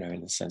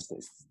 in the sense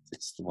that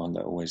it's the one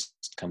that always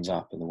comes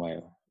up in the way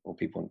or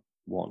people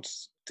want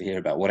to hear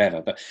about,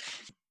 whatever. But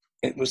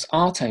it was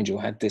Art Angel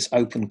had this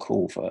open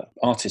call for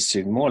artists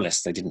who more or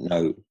less they didn't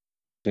know.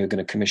 They were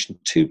going to commission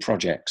 2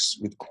 projects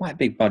with quite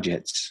big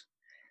budgets,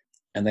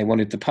 and they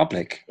wanted the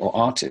public or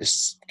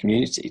artists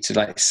community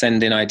to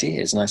send in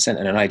ideas. And I sent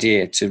in an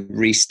idea to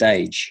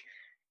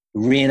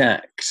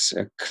reenact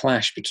a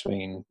clash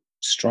between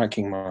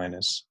striking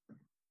miners,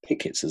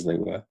 pickets as they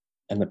were,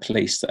 and the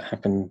police that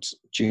happened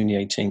June the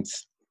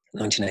 18th,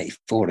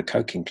 1984 at a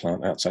coking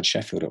plant outside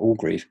Sheffield at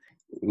Orgreave,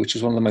 which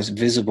was one of the most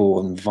visible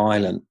and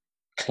violent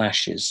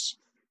clashes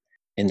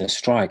in the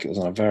strike. It was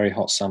on a very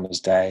hot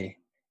summer's day.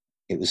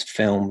 It was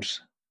filmed,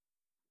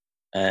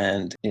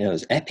 and it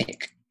was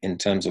epic in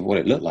terms of what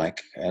it looked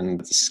like, and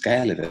the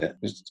scale of it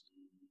was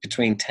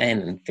between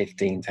 10 and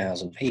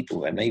 15,000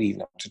 people, and maybe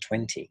even up to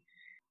 20.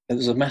 It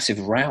was a massive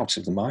rout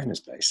of the miners,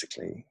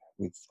 basically,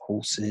 with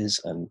horses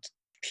and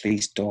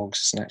police dogs,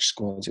 snatch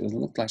squads. It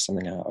looked like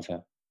something out of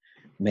a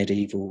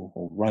medieval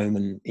or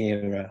Roman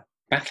era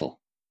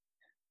battle,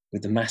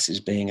 with the masses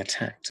being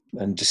attacked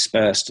and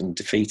dispersed and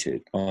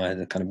defeated by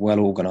the kind of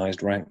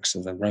well-organized ranks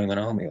of the Roman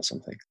army or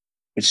something.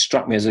 It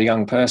struck me as a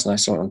young person. I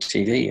saw it on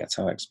TV. That's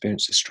how I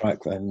experienced the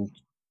strike. When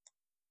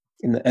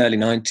in the early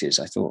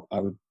 90s, I thought I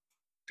would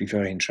be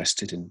very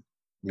interested in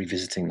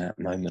revisiting that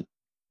moment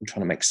and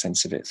trying to make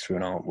sense of it through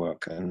an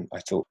artwork. And I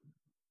thought,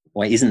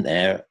 why isn't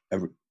there a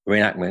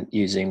reenactment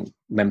using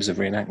members of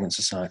reenactment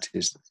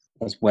societies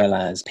as well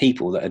as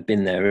people that had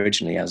been there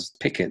originally as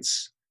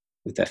pickets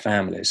with their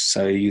families?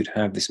 So you'd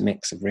have this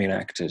mix of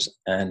reenactors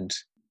and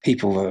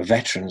people who were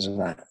veterans of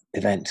that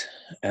event,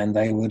 and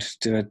they would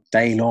do a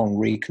day-long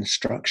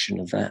reconstruction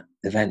of that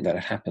event that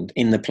had happened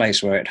in the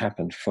place where it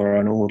happened for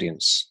an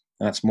audience.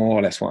 That's more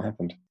or less what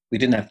happened. We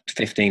didn't have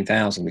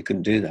 15,000, we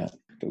couldn't do that,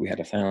 but we had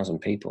 1,000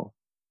 people.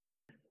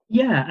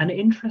 Yeah, and it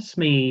interests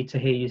me to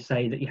hear you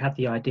say that you had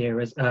the idea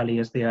as early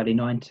as the early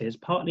 90s,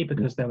 partly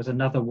because there was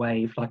another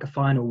wave, like a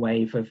final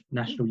wave of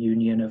National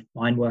Union of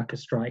mine worker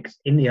strikes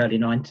in the early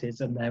 90s,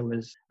 and there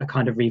was a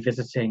kind of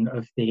revisiting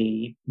of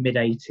the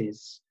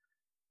mid-80s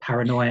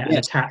paranoia and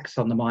attacks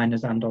on the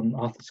miners and on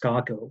Arthur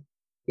Scargill.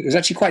 It was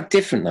actually quite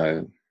different,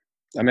 though.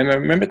 I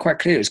remember quite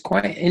clearly. It was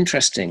quite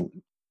interesting.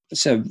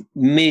 So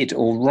mid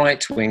or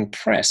right-wing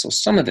press, or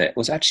some of it,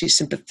 was actually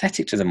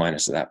sympathetic to the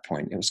miners at that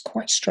point. It was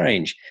quite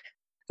strange.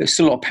 There was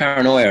still a lot of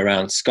paranoia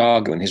around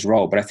Scargill and his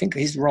role, but I think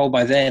his role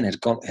by then had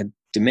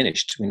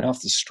diminished. I mean,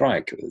 after the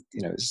strike, it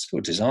was sort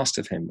of a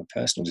disaster for him, a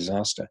personal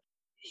disaster.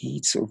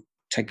 He'd sort of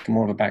taken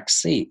more of a back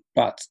seat,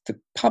 but the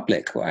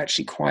public were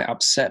actually quite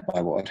upset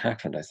by what had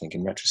happened, I think,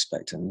 in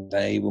retrospect, and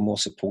they were more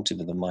supportive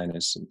of the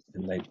miners,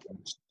 and they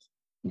went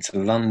into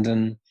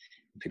London.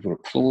 People were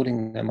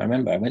applauding them. I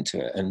remember I went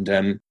to it,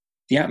 and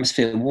the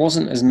atmosphere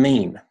wasn't as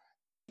mean.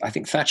 I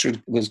think Thatcher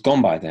was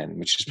gone by then,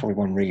 which is probably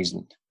one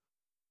reason.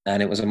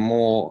 And it was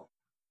people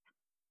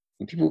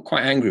were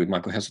quite angry with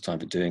Michael Heseltine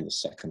for doing the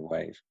second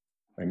wave.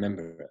 I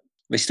remember it.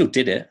 They still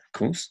did it, of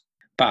course,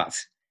 but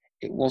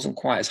it wasn't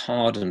quite as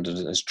hardened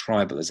and as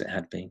tribal as it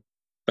had been.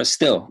 But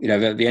still,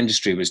 the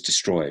industry was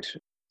destroyed.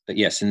 But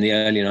yes, in the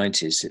early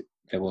 90s,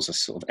 there was a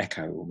sort of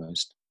echo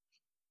almost.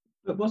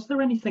 But was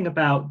there anything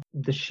about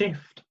the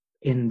shift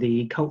in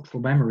the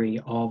cultural memory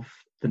of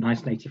the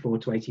 1984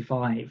 to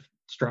 85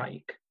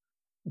 strike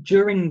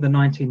during the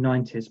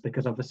 1990s?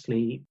 Because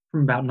obviously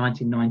from about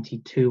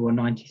 1992 or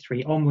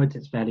 93 onwards,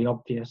 it's fairly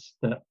obvious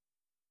that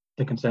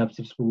the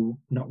Conservatives will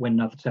not win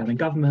another term in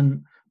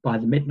government. By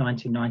the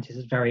mid-1990s,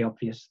 it's very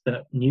obvious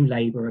that New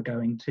Labour are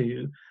going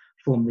to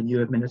form the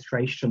new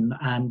administration.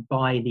 And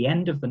by the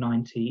end of the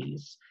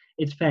 90s,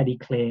 it's fairly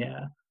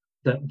clear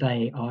that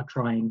they are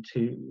trying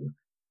to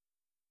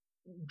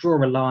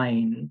draw a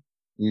line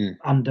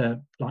under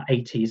like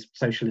 80s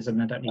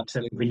socialism. I don't need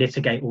to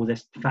relitigate all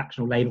this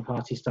factional Labour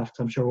Party stuff, because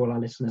I'm sure all our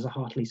listeners are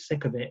heartily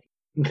sick of it,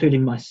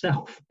 including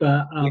myself.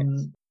 But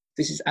yes,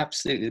 this is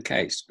absolutely the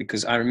case,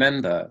 because I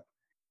remember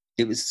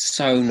it was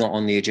so not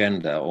on the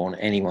agenda or on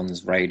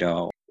anyone's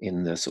radar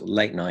in the sort of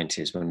late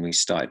 90s when we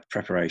started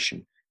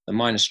preparation. The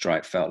miners'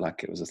 strike felt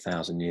like it was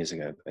 1,000 years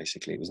ago,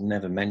 basically. It was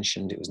never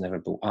mentioned. It was never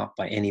brought up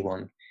by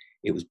anyone.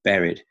 It was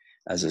buried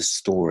as a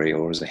story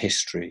or as a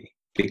history,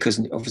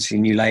 because obviously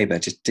New Labour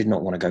just did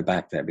not want to go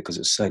back there because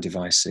it was so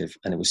divisive,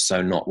 and it was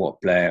so not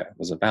what Blair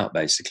was about,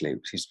 basically.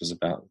 This was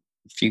about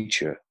the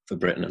future for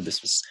Britain, and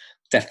this was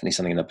definitely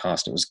something in the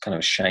past. It was kind of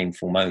a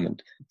shameful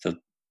moment for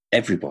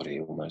everybody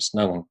almost.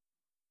 No one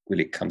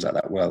really comes out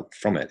that well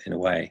from it, in a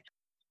way.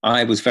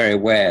 I was very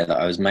aware that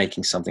I was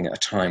making something at a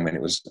time when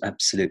it was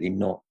absolutely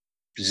not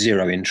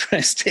zero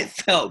interest, it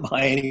felt,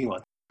 by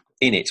anyone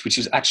in it, which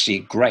was actually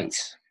great,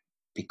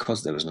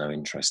 because there was no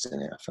interest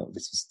in it. I felt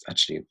this was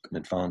actually an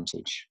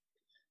advantage,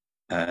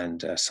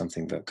 and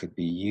something that could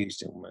be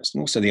used almost.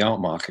 And also the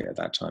art market at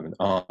that time, and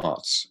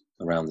arts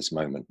around this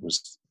moment,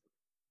 was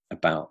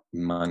about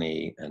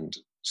money and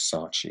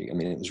Saatchi. I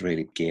mean, it was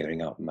really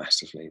gearing up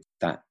massively,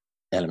 that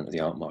element of the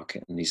art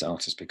market, and these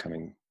artists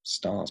becoming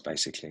stars,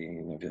 basically.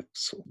 The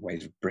sort of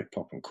wave of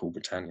Britpop and Cool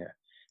Britannia,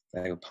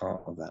 they were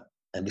part of that.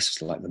 And this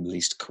was like the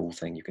least cool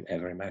thing you could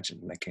ever imagine,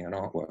 making an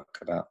artwork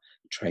about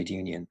a trade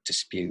union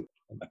dispute,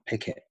 a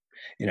picket.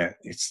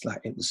 It's like,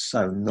 it was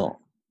so not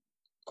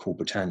Cool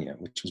Britannia,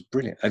 which was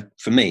brilliant.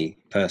 For me,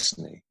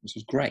 personally, this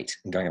was great.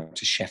 And going up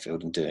to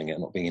Sheffield and doing it,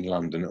 not being in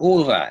London, all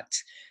of that,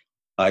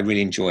 I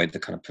really enjoyed the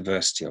kind of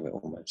perversity of it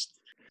almost.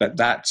 But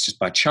that's just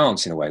by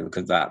chance, in a way,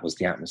 because that was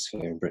the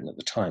atmosphere in Britain at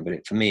the time.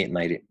 But for me, it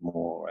made it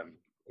more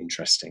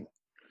interesting.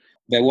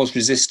 There was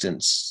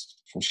resistance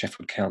from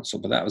Sheffield Council,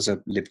 but that was a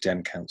Lib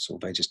Dem council.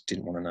 They just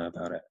didn't want to know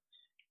about it.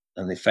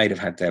 And if they'd have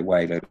had their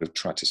way, they would have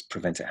tried to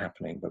prevent it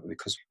happening. But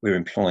because we were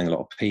employing a lot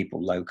of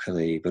people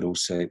locally, but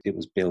also it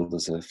was billed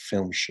as a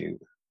film shoot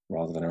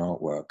rather than an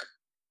artwork,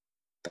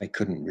 they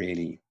couldn't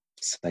really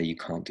say you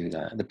can't do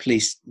that. And the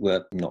police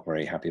were not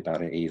very happy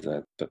about it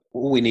either. But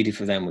all we needed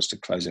for them was to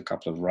close a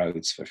couple of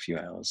roads for a few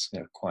hours,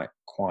 quite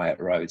quiet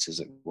roads as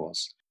it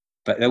was.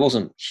 But there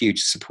wasn't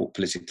huge support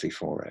politically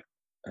for it.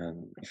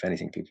 And if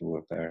anything, people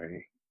were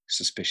very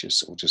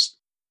suspicious, or just,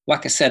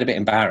 like I said, a bit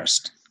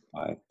embarrassed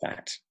by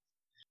that.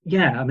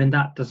 Yeah, I mean,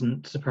 that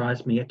doesn't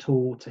surprise me at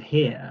all to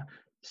hear.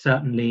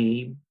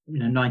 Certainly,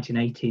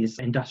 1980s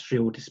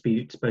industrial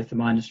disputes, both the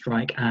miners'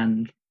 strike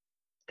and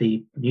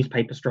the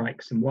newspaper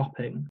strikes in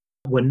Wapping,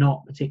 were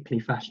not particularly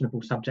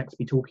fashionable subjects to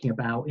be talking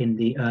about in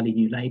the early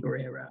New Labour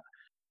era.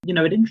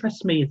 It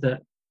interests me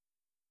that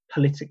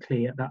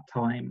politically at that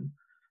time,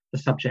 the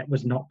subject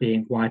was not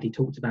being widely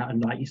talked about.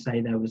 And like you say,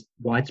 there was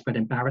widespread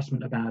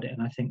embarrassment about it,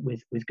 and I think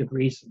with good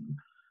reason.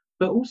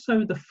 But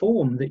also the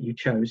form that you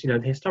chose, the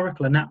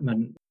historical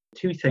enactment,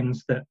 two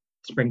things that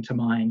spring to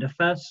mind are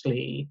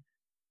firstly,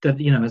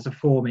 that, as a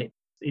form,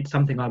 it's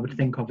something I would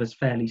think of as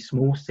fairly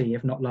small c,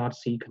 if not large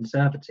c,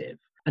 conservative.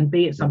 And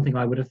B, it's something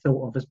I would have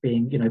thought of as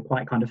being,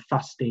 quite kind of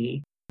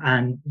fusty.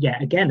 And yeah,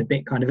 again, a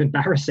bit kind of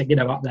embarrassing,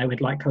 up there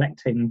with like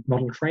collecting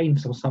model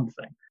trains or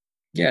something.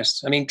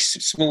 Yes, I mean,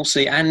 small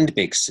c and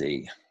big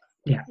C.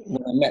 Yeah.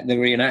 When I met the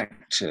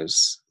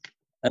reenactors,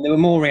 and there were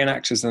more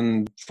reenactors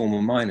than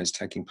former miners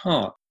taking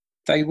part,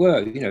 they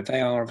were,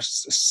 they are of a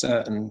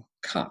certain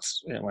cut,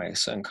 in a way, a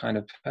certain kind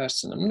of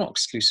person. And not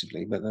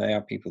exclusively, but they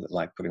are people that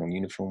like putting on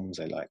uniforms,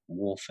 they like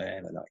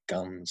warfare, they like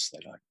guns,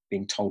 they like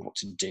being told what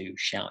to do,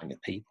 shouting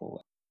at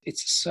people.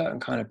 It's a certain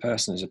kind of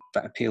person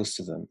that appeals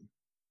to them.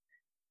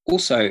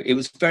 Also, it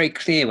was very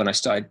clear when I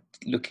started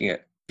looking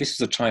at, this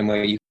was a time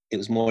where it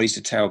was more easy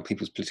to tell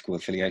people's political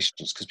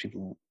affiliations because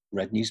people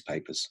read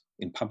newspapers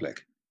in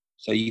public.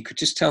 So you could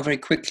just tell very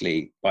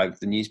quickly by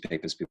the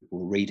newspapers people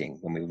were reading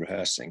when we were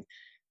rehearsing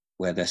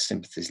where their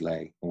sympathies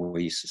lay, or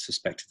where you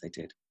suspected they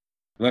did.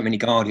 There weren't many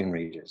Guardian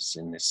readers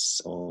in this,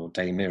 or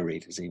Daily Mirror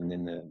readers, even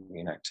in the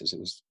reenactors. It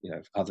was,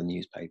 other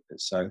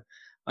newspapers. So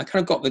I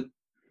kind of got the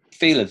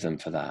feel of them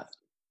for that.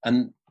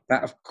 And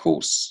that, of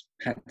course,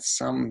 had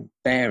some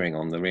bearing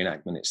on the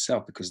reenactment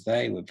itself, because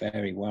they were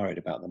very worried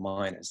about the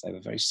miners. They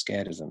were very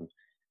scared of them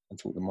and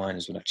thought the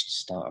miners would actually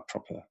start a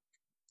proper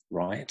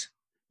riot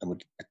and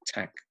would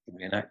attack the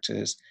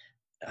reenactors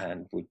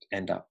and would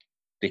end up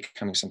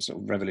becoming some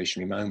sort of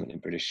revolutionary moment in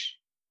British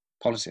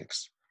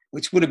politics,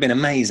 which would have been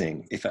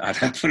amazing if it had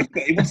happened,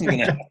 but it wasn't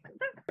going to happen.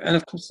 And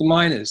of course,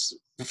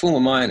 the former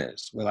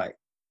miners were like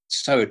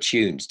so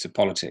attuned to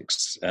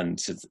politics and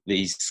to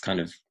these kind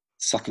of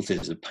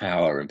subtleties of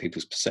power and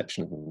people's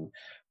perception of them,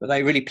 but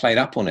they really played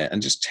up on it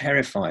and just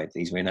terrified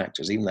these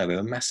reenactors, even though they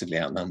were massively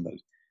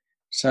outnumbered.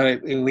 So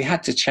we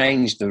had to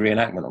change the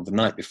reenactment of the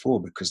night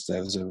before, because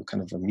there was a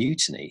kind of a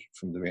mutiny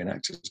from the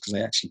reenactors, because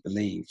they actually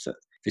believed that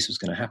this was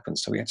going to happen.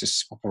 So we had to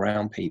swap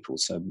around people.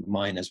 So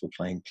miners were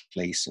playing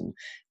police, and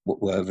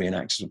what were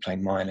reenactors were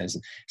playing miners.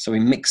 So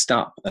we mixed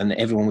up, and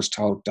everyone was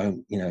told,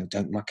 don't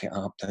muck it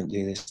up, don't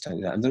do this, don't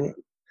do that. And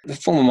the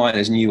former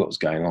miners knew what was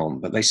going on,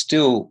 but they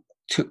still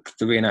took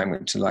the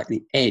reenactment to like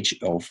the edge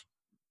of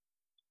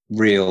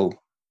real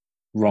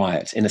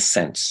riot, in a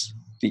sense,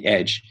 the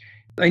edge.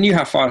 They knew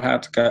how far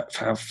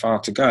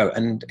to go,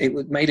 and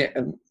it made it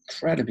an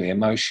incredibly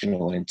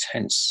emotional,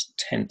 intense,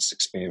 tense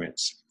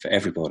experience for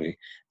everybody.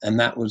 And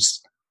that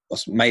was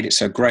what made it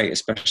so great,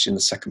 especially in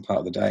the second part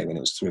of the day when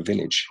it was through a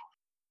village.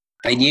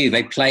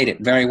 They played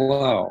it very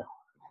well.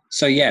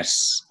 So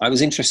yes, I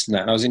was interested in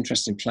that, and I was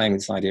interested in playing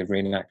with this idea of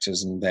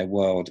reenactors and their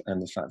world,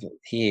 and the fact that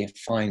here,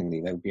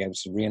 finally, they would be able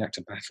to reenact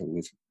a battle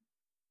with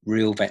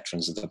real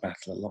veterans of the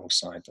battle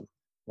alongside them,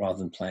 rather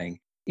than playing,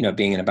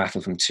 being in a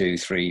battle from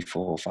 200, 300,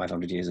 400,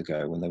 500 years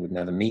ago, when they would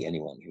never meet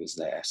anyone who was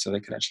there. So they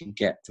could actually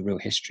get the real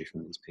history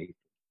from these people.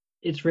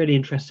 It's really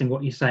interesting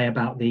what you say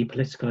about the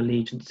political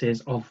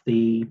allegiances of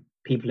the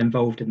people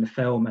involved in the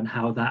film and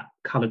how that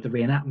coloured the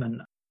reenactment.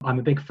 I'm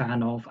a big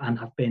fan of, and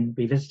have been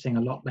revisiting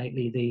a lot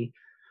lately, the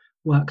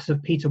works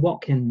of Peter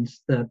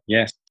Watkins, the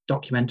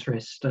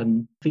documentarist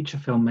and feature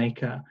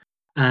filmmaker.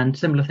 And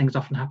similar things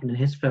often happen in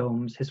his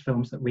films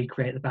that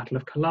recreate the Battle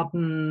of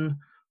Culloden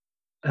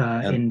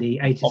in the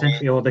 18th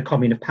century, or the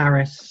Commune of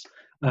Paris,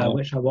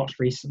 which I watched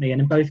recently.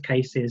 And in both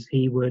cases,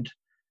 he would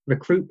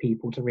recruit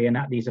people to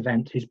reenact these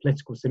events whose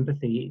political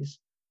sympathies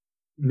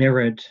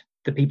mirrored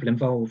the people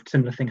involved.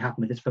 Similar thing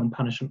happened with his film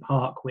Punishment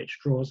Park, which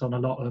draws on a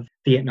lot of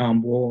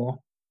Vietnam War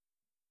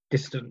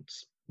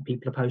dissidents,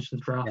 people opposed to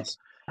the draft. Yes.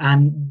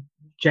 And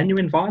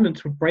genuine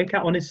violence would break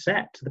out on his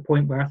set, to the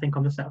point where I think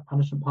on the set of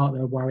Punishment Park, they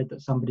were worried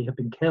that somebody had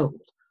been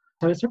killed.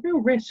 So it's a real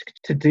risk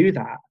to do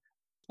that.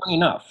 Funny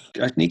enough,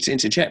 I need to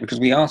interject, because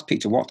we asked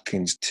Peter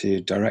Watkins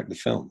to direct the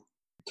film,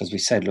 because we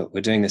said, look,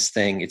 we're doing this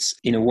thing. It's,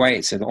 in a way,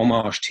 it's an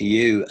homage to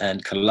you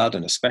and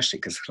Culloden, especially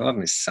because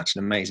Culloden is such an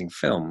amazing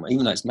film.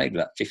 Even though it's made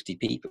with about 50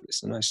 people,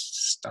 it's the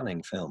most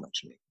stunning film,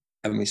 actually.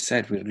 And we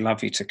said, we'd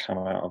love you to come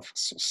out of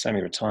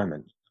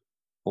semi-retirement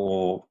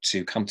or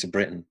to come to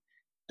Britain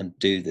and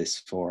do this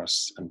for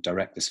us and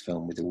direct this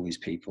film with all these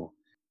people.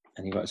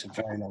 And he wrote a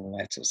very long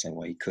letter saying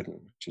why he couldn't,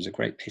 which was a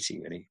great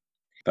pity, really.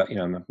 But,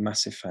 I'm a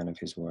massive fan of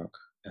his work.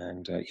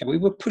 And we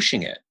were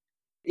pushing it.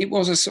 It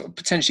was a sort of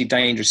potentially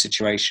dangerous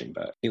situation,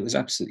 but it was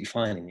absolutely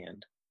fine in the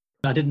end.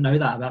 I didn't know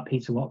that about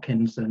Peter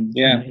Watkins, and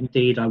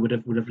indeed, I would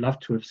have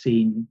loved to have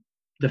seen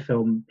the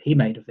film he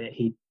made of it.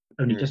 He'd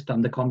only just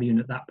done The Commune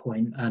at that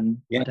point, and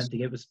I don't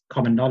think it was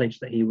common knowledge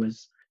that he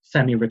was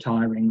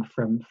semi-retiring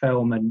from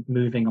film and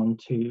moving on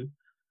to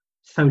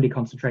solely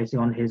concentrating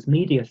on his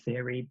media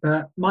theory.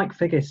 But Mike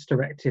Figgis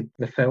directed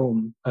the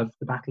film of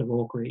the Battle of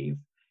Orgreave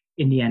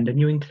in the end, and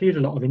you include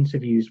a lot of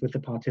interviews with the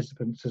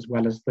participants as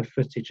well as the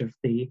footage of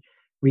the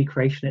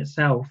recreation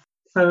itself.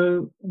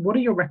 So what are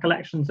your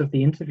recollections of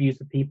the interviews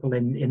of people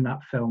in that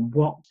film?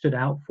 What stood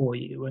out for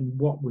you, and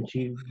what would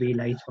you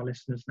relay to our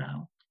listeners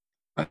now?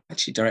 I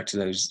actually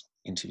directed those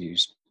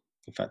interviews,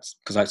 in fact,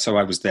 because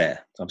I was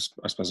there.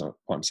 I suppose what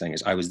I'm saying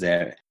is I was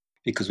there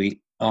because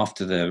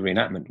after the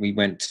reenactment, we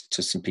went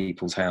to some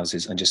people's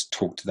houses and just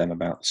talked to them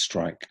about the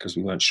strike, because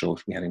we weren't sure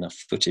if we had enough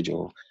footage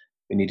or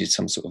we needed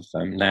some sort of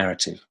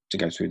narrative to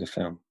go through the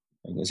film.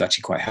 And it was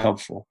actually quite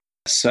helpful.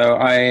 So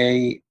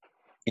I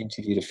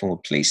interviewed a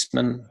former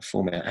policeman, a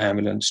former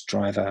ambulance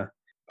driver,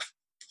 a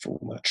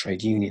former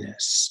trade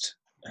unionist,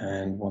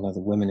 and one of the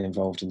women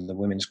involved in the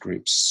women's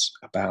groups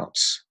about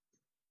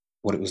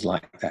what it was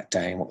like that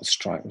day and what the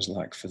strike was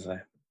like for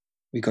them.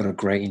 We got a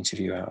great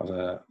interview out of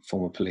a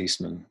former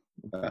policeman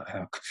about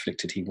how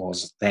conflicted he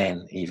was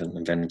then, even,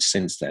 and then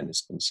since then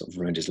it's been sort of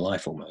ruined his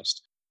life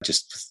almost.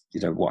 Just,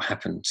 what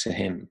happened to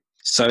him.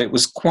 So it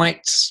was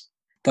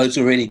those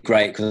were really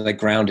great because they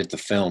grounded the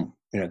film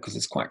because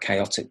it's quite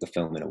chaotic, the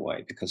film, in a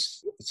way,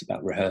 because it's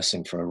about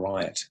rehearsing for a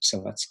riot.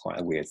 So that's quite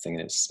a weird thing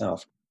in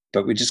itself.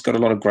 But we just got a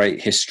lot of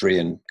great history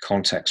and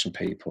context from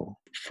people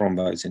from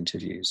those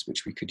interviews,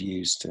 which we could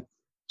use to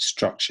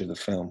structure the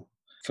film.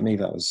 For me,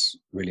 that was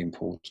really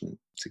important,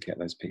 to get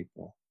those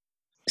people,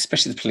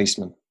 especially the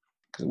policeman,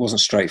 because it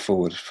wasn't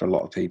straightforward for a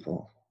lot of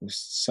people. It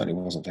certainly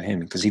wasn't for him,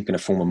 because he'd been a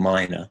former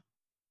miner.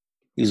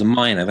 He was a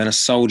miner, then a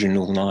soldier in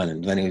Northern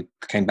Ireland. Then he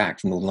came back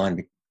from Northern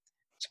Ireland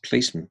as a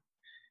policeman.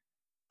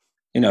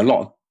 A lot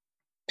of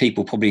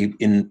people probably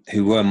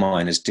who were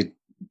miners did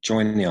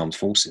join the armed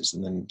forces,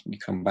 and then you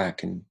come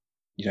back and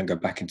you don't go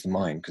back into the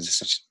mine, because it's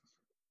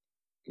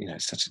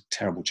such a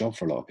terrible job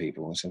for a lot of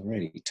people. It's a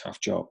really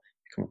tough job.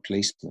 You become a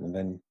policeman, and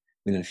then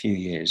within a few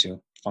years you're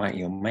fighting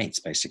your mates,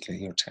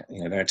 basically.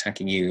 They're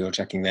attacking you, you're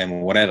attacking them,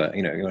 or whatever.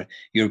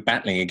 You're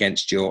battling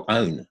against your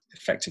own,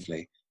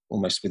 effectively,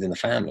 almost within the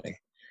family.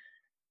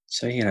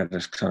 So he had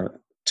this kind of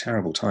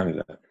terrible time of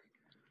it.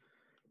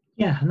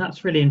 Yeah, and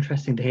that's really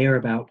interesting to hear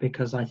about,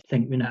 because I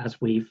think, as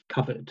we've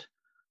covered,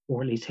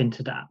 or at least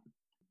hinted at,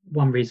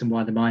 one reason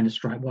why the miners'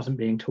 strike wasn't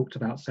being talked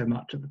about so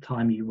much at the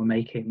time you were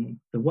making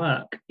the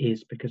work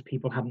is because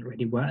people hadn't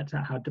really worked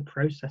out how to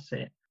process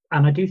it.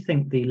 And I do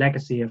think the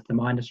legacy of the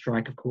miners'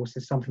 strike, of course,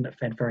 is something that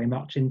fed very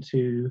much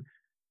into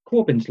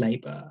Corbyn's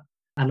Labour.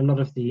 And a lot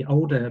of the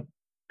older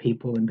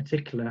people in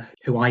particular,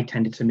 who I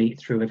tended to meet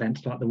through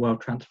events like the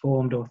World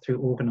Transformed or through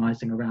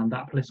organising around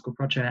that political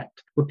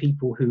project, were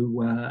people who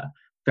were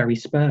very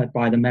spurred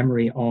by the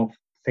memory of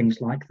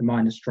things like the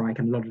miners' strike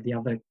and a lot of the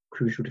other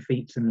crucial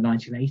defeats in the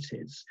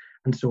 1980s,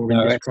 and saw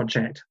in this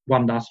project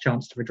one last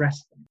chance to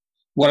redress them.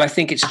 Well, I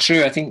think it's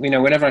true. I think,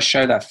 whenever I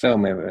show that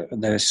film,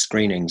 there's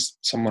screenings,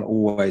 someone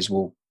always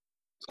will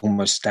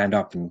almost stand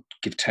up and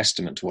give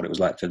testament to what it was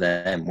like for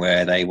them,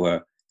 where they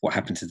were, what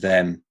happened to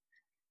them.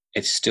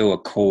 It's still a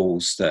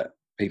cause that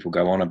people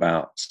go on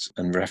about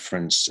and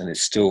reference, and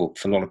it's still,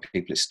 for a lot of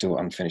people, it's still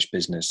unfinished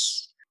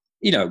business.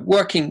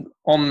 Working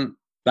on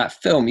that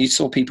film, you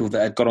saw people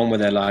that had got on with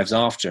their lives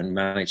after and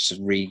managed to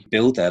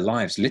rebuild their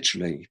lives,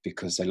 literally,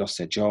 because they lost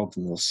their job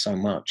and lost so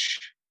much.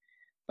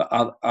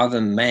 But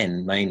other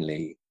men,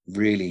 mainly,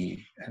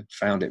 really had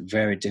found it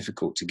very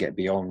difficult to get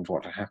beyond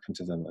what had happened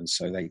to them, and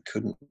so they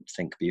couldn't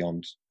think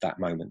beyond that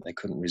moment. They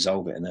couldn't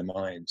resolve it in their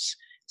minds.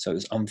 So it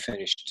was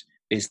unfinished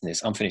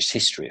business, unfinished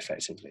history,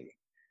 effectively.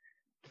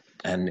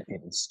 And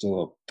it was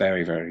still a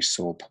very, very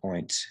sore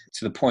point,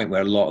 to the point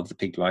where a lot of the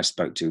people I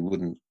spoke to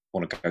wouldn't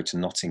want to go to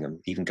Nottingham,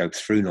 even go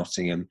through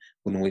Nottingham,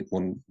 wouldn't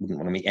want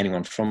to meet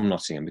anyone from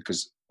Nottingham,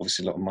 because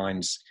obviously a lot of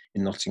mines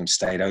in Nottingham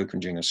stayed open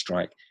during a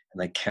strike,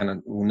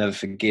 and will never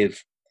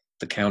forgive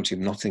the county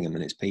of Nottingham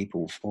and its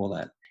people for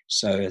that.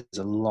 So there's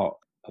a lot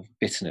of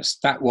bitterness.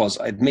 That was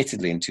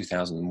admittedly in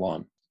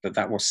 2001, but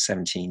that was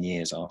 17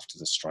 years after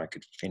the strike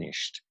had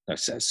finished. No,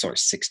 sorry,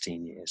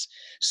 16 years.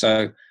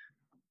 So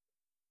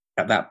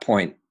at that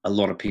point, a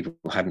lot of people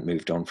hadn't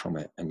moved on from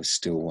it and were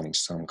still wanting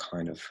some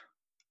kind of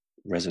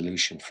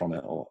resolution from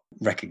it, or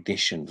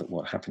recognition that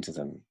what happened to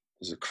them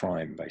was a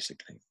crime,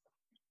 basically.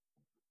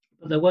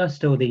 But there were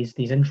still these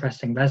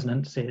interesting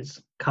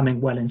resonances coming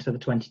well into the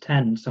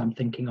 2010s. So I'm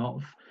thinking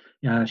of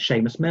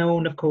Seamus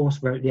Milne, of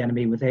course, wrote The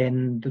Enemy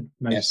Within, the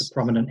most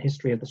prominent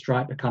history of the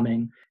strike,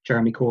 becoming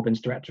Jeremy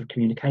Corbyn's Director of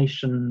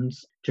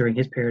Communications during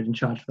his period in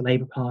charge of the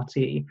Labour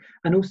Party.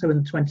 And also in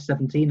the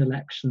 2017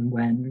 election,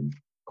 when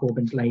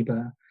Corbyn's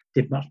Labour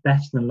did much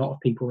better than a lot of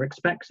people were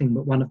expecting,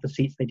 but one of the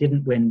seats they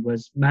didn't win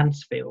was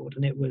Mansfield,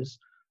 and it was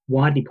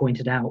widely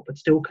pointed out, but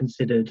still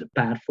considered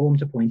bad form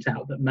to point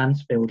out, that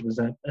Mansfield was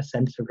a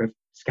centre of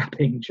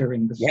scapping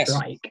during the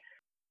strike.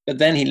 But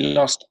then he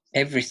lost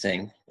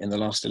everything in the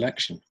last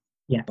election.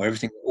 Yeah. Where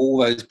all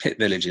those pit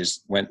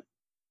villages went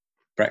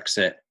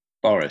Brexit,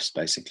 Boris,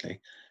 basically.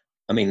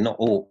 I mean, not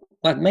all,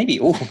 well, maybe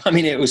all. I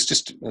mean, it was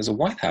a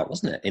wipeout,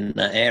 wasn't it, in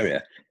that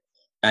area?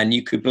 And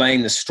you could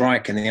blame the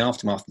strike and the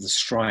aftermath of the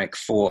strike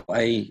for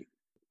a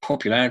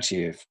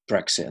popularity of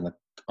Brexit and the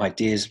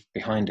ideas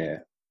behind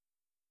it.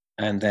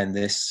 And then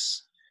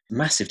this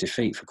massive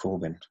defeat for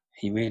Corbyn.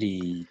 He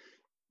really,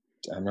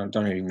 I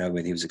don't even know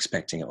whether he was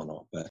expecting it or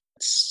not, but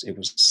it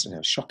was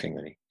shocking,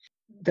 really.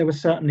 There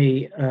was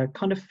certainly a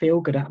kind of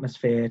feel-good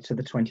atmosphere to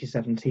the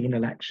 2017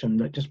 election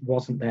that just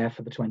wasn't there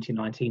for the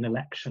 2019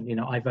 election.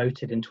 I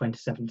voted in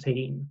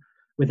 2017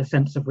 with a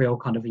sense of real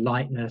kind of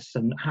lightness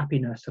and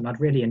happiness, and I'd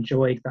really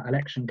enjoyed that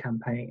election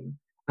campaign.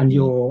 And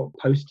your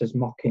posters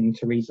mocking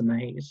Theresa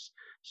May's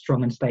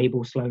strong and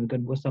stable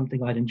slogan was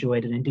something I'd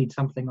enjoyed, and indeed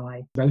something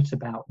I wrote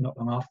about not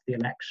long after the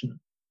election,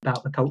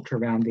 about the culture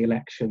around the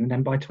election. And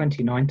then by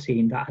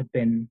 2019, that had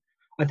been,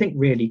 I think,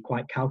 really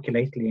quite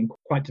calculatedly and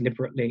quite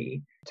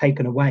deliberately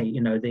taken away.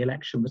 The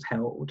election was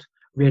held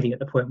really at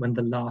the point when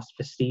the last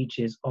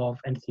vestiges of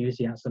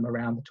enthusiasm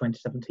around the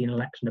 2017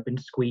 election have been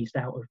squeezed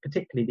out of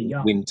particularly the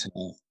young. Winter.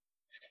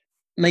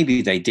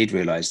 Maybe they did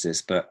realise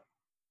this, but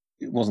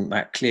it wasn't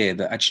that clear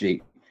that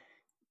actually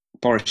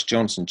Boris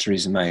Johnson and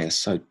Theresa May are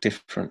so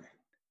different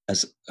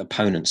as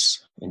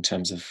opponents in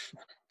terms of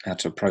how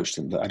to approach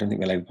them, that I don't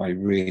think the Labour Party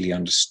really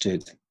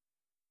understood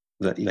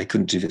that they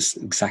couldn't do this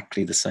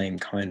exactly the same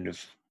kind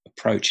of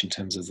approach in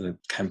terms of the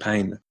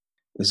campaign. It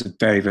was a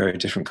very, very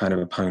different kind of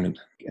opponent.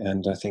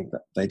 And I think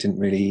that they didn't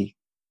really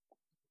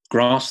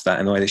grasp that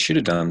in the way they should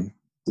have done,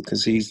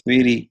 because he's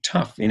really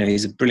tough.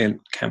 He's a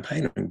brilliant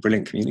campaigner and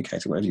brilliant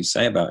communicator, whatever you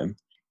say about him.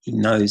 He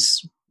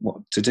knows what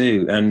to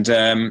do. And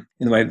in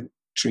the way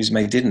Theresa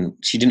May didn't.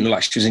 She didn't look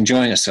like she was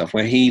enjoying herself,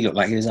 where he looked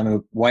like he was having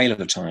a whale of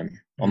a time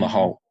on the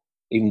whole,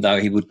 even though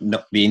he would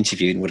not be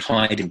interviewed and would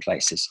hide in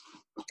places.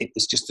 It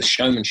was just the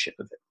showmanship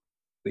of it,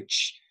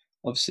 which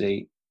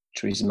obviously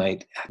Theresa May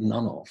had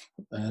none of.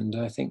 And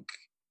I think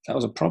that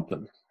was a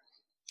problem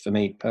for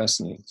me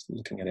personally,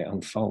 looking at it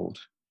unfold.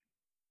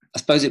 I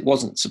suppose it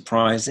wasn't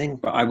surprising,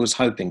 but I was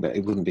hoping that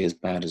it wouldn't be as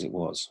bad as it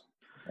was.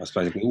 I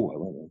suppose we all were,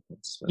 weren't we?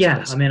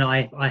 Yeah, I mean,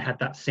 I had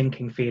that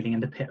sinking feeling in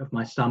the pit of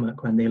my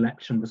stomach when the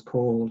election was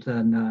called,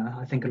 and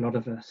I think a lot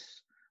of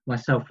us,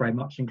 myself very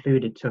much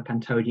included, took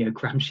Antonio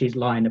Gramsci's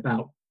line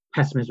about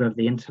pessimism of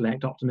the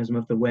intellect, optimism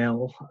of the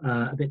will,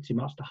 a bit too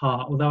much to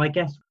heart. Although I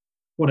guess,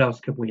 what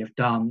else could we have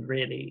done,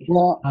 really?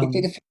 Well, can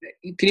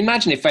you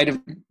imagine if they'd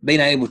have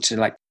been able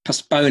to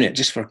postpone it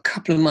just for a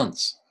couple of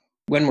months?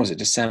 When was it?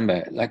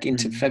 December,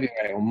 into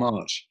February or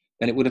March,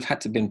 then it would have had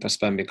to have been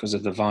postponed because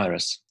of the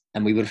virus.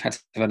 And we would have had to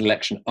have an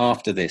election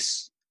after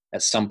this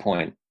at some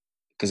point,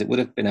 because it would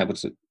have been able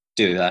to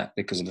do that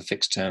because of the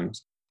fixed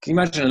terms. Can you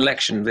imagine an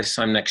election this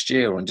time next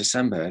year or in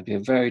December? It'd be a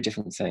very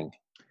different thing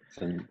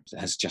than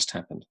has just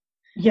happened.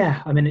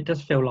 Yeah, I mean, it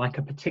does feel like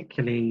a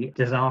particularly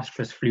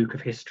disastrous fluke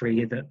of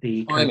history that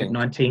the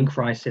COVID-19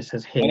 crisis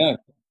has hit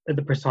at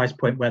the precise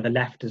point where the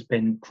left has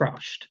been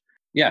crushed.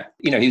 Yeah,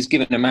 he was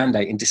given a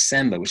mandate in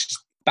December, which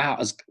is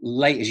about as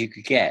late as you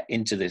could get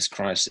into this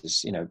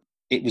crisis.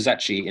 It was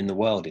actually in the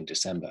world in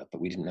December,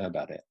 but we didn't know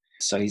about it.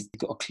 So he's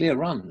got a clear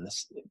run,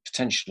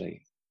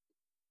 potentially.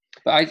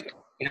 But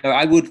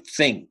I would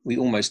think we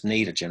almost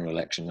need a general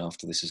election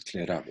after this is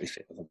cleared up, if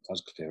it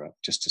does clear up,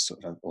 just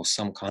to or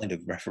some kind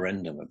of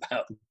referendum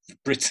about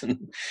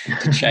Britain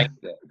to change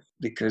it,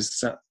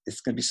 because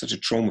it's going to be such a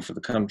trauma for the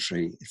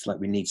country. It's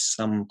like we need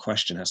some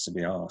question has to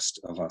be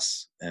asked of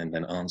us and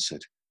then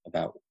answered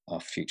about our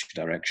future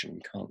direction.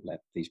 We can't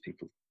let these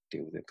people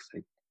deal with it,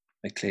 because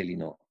they're clearly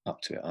not up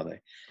to it, are they?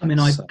 I mean,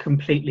 I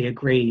completely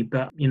agree,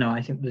 but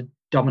I think the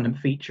dominant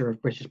feature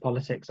of British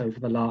politics over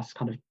the last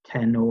kind of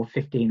 10 or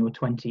 15 or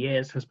 20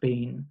 years has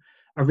been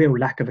a real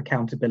lack of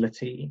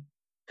accountability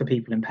for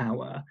people in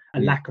power,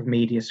 a lack of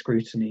media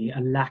scrutiny,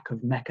 a lack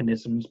of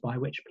mechanisms by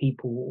which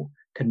people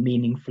can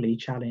meaningfully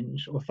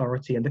challenge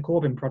authority. And the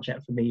Corbyn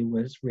project for me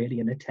was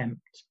really an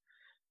attempt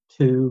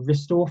to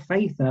restore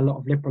faith in a lot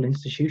of liberal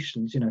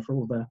institutions, for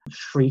all the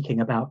shrieking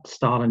about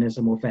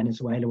Stalinism or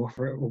Venezuela or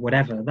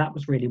whatever. That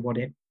was really what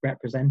it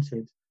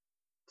represented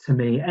to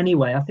me.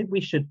 Anyway, I think we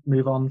should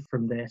move on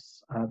from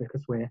this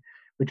because we're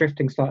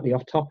drifting slightly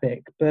off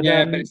topic. But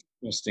but it's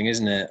interesting,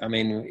 isn't it? I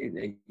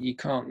mean, you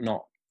can't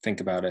not think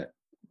about it,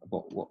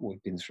 what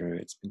we've been through.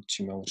 It's been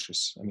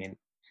tumultuous. I mean,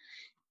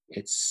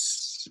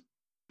 it's...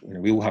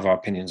 we all have our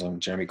opinions on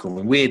Jeremy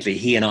Corbyn. Weirdly,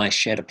 he and I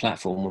shared a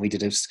platform when we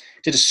did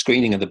a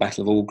screening of the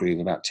Battle of Orgreave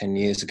about 10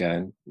 years ago,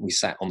 and we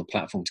sat on the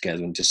platform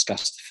together and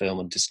discussed the film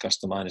and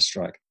discussed the miners'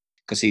 strike,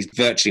 because he's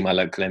virtually my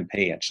local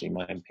MP, actually.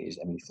 My MP is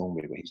Emily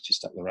Thornberry, where he's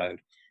just up the road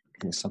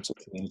in some sort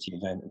of community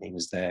event, and he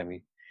was there.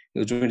 It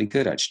was really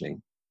good, actually.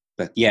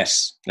 But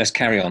yes, let's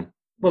carry on.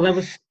 Well, there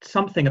was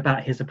something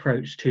about his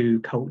approach to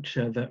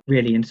culture that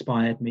really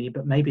inspired me,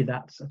 but maybe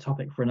that's a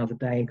topic for another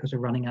day because we're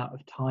running out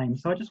of time.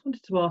 So I just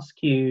wanted to ask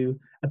you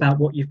about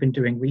what you've been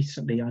doing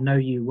recently. I know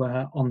you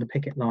were on the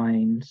picket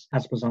lines,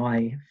 as was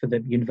I, for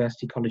the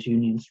University College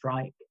Union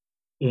strike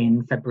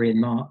in February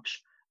and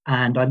March.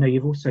 And I know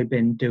you've also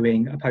been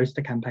doing a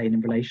poster campaign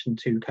in relation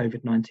to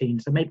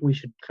COVID-19. So maybe we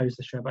should close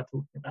the show by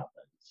talking about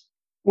those.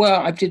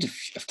 Well, I've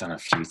done a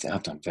few things.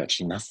 I've done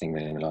virtually nothing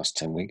really in the last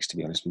 10 weeks, to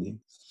be honest with you.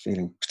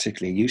 Feeling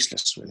particularly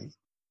useless, really.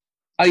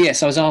 Oh,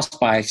 yes, I was asked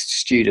by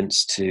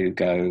students to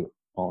go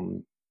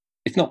on,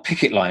 if not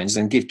picket lines,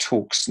 then give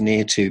talks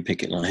near to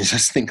picket lines. I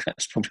think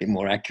that's probably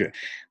more accurate.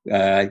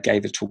 I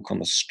gave a talk on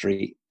the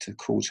street to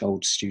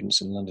Courtauld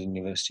students and London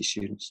University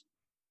students,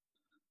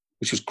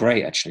 which was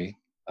great, actually.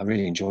 I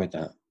really enjoyed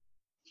that.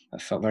 I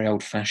felt very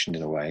old-fashioned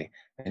in a way.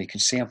 And you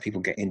can see how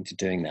people get into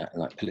doing that,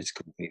 like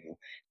political people.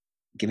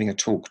 Giving a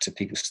talk to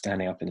people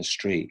standing up in the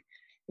street,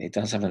 it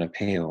does have an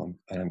appeal,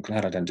 and I'm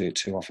glad I don't do it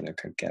too often. It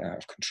could get out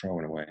of control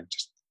in a way and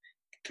just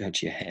go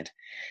to your head.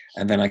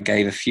 And then I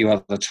gave a few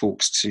other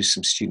talks to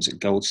some students at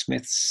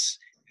Goldsmiths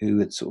who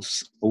had sort of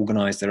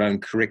organised their own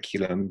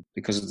curriculum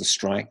because of the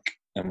strike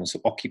and was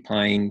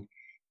occupying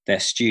their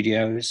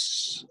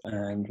studios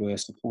and were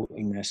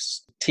supporting their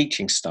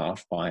teaching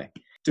staff by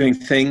doing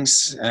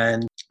things,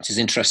 and which is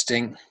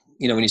interesting.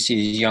 When you see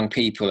these young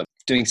people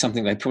doing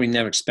something they probably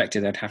never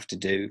expected they'd have to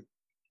do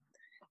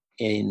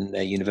in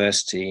their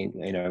university,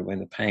 when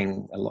they're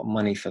paying a lot of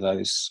money for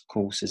those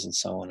courses and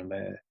so on, and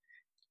they're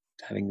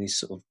having these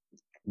sort of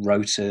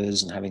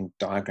rotas and having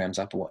diagrams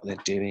up of what they're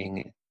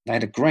doing. They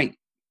had a great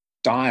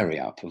diary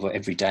up of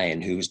every day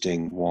and who was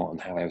doing what and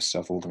how they were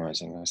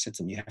self-organizing. And I said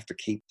to them, you have to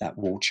keep that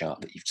wall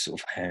chart that you've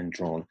sort of hand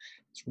drawn.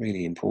 It's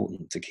really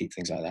important to keep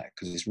things like that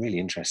because it's really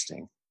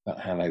interesting about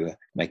how they were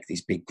making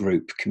these big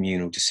group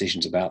communal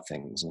decisions about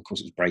things. And of course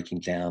it was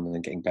breaking down and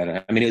then getting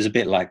better. I mean, it was a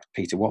bit like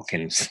Peter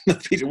Watkins, the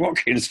Peter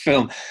Watkins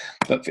film,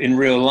 but in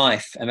real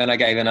life. And then I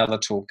gave another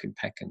talk in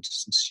Peckham to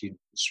some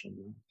students from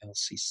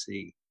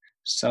LCC.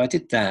 So I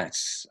did that.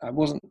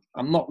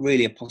 I'm not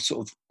really a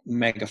sort of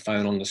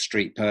megaphone on the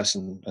street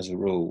person as a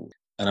rule.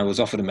 And I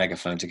was offered a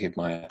megaphone to give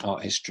my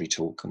art history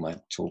talk and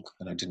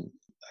I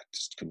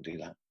just couldn't do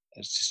that.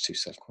 It's just too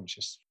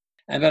self-conscious.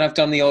 And then I've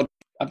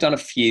done a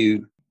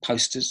few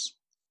posters.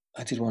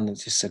 I did one that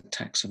just said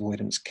tax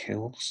avoidance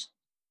kills,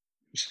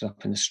 which is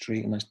up in the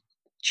street, a nice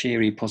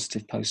cheery,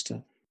 positive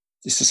poster.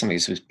 This is something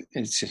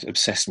it's just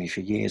obsessed me for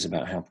years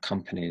about how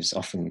companies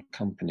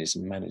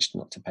manage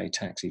not to pay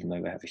tax, even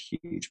though they have a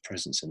huge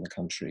presence in the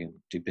country and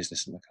do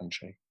business in the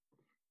country.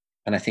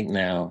 And I think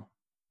now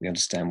we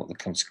understand what the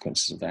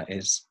consequences of that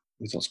is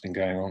with what's been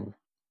going on.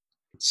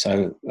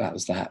 So that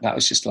was that. That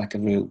was just like a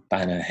real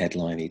banner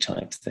headline-y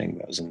type thing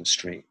that was in the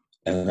street.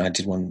 And then I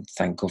did one,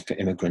 Thank God for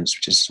Immigrants,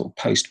 which is sort of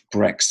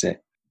post-Brexit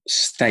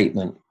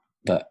statement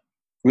that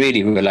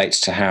really relates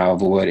to how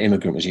the word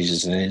immigrant was used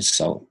as an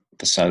insult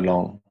for so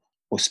long,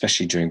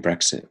 especially during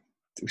Brexit.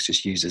 It was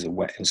just used as it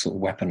was sort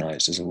of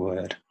weaponized as a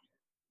word.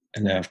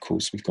 And now, of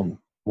course, we've gone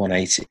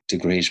 180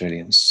 degrees really,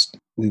 and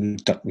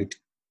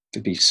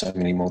there'd be so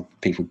many more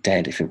people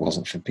dead if it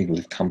wasn't for people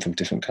who've come from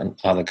different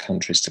other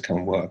countries to come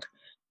and work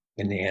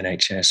in the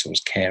NHS or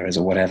as carers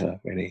or whatever,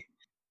 really.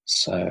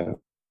 So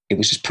it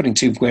was just putting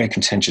two very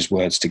contentious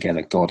words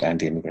together, God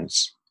and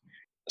immigrants.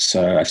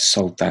 So I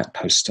sold that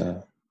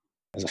poster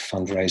as a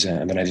fundraiser,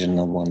 and then I did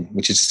another one,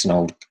 which is just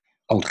an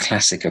old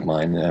classic of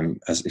mine,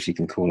 as if you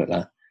can call it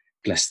that,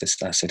 Bless This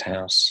Acid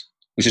House,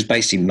 which is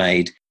basically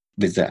made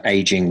with the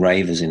aging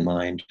ravers in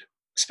mind,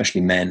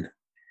 especially men,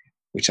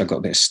 which I got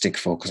a bit of stick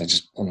for because I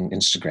just, on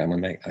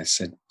Instagram, I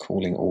said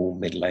calling all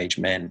middle-aged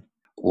men,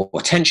 or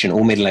attention,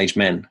 all middle-aged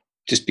men,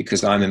 just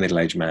because I'm a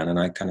middle-aged man and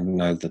I kind of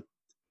know the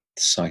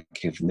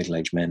psyche of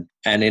middle-aged men.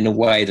 And in a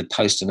way, the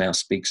poster now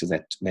speaks of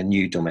their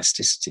new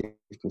domesticity,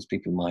 because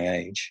people my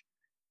age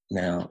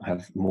now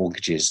have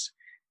mortgages,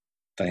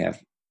 they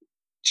have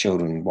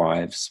children,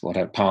 wives,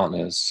 whatever,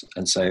 partners.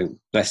 And so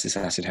Bless This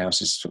Acid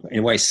House is, in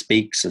a way,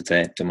 speaks of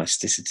their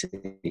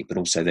domesticity, but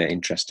also their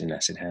interest in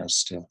acid house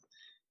still.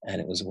 And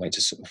it was a way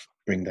to sort of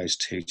bring those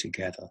two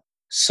together.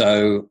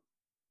 So,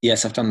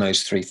 yes, I've done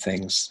those three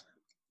things,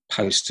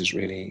 posters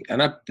really.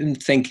 And I've been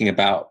thinking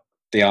about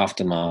the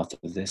aftermath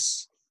of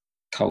this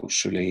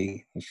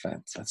culturally. In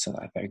fact, that's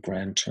a very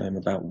grand term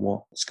about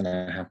what's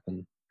going to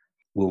happen.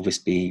 Will this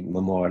be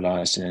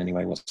memorialised in any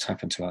way, what's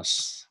happened to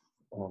us?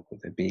 Or will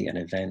there be an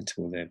event?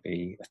 Will there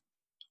be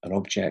an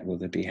object? Will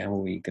there be, how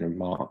are we going to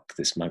mark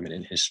this moment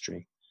in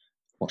history?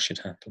 What should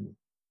happen?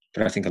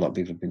 But I think a lot of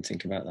people have been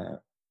thinking about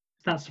that.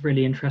 That's a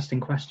really interesting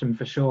question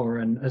for sure.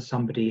 And as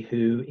somebody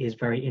who is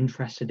very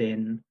interested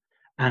in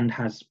and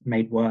has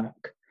made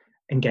work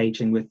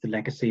engaging with the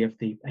legacy of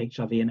the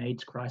HIV and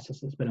AIDS crisis,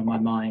 that's been on my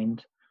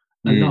mind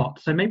a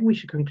lot. So maybe we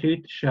should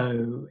conclude the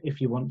show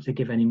if you want to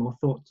give any more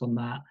thoughts on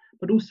that.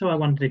 But also I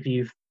wondered if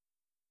you've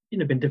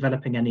been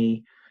developing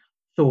any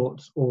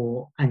thoughts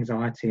or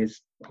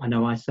anxieties. I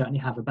know I certainly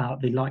have,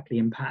 about the likely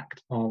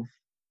impact of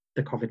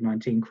the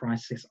COVID-19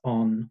 crisis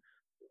on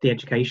the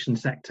education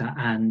sector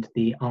and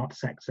the art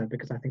sector,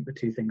 because I think the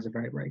two things are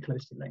very, very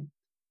closely linked.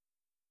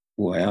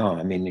 Well,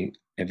 I mean,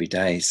 every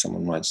day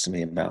someone writes to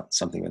me about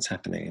something that's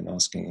happening and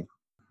asking,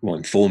 well,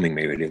 informing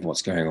me really of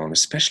what's going on,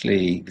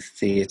 especially with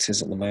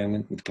theatres at the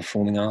moment, with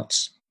performing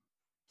arts.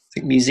 I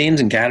think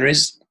museums and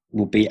galleries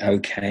will be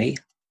okay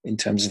in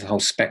terms of the whole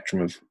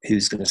spectrum of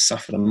who's going to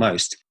suffer the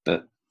most.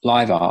 But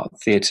live art,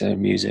 theatre,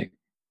 music,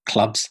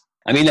 clubs,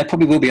 I mean, there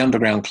probably will be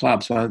underground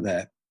clubs, won't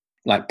there?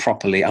 Like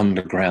properly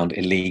underground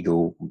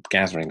illegal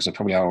gatherings. There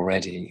probably are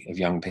already, of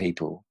young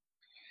people.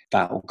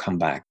 That will come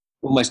back.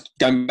 Almost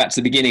going back to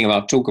the beginning of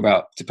our talk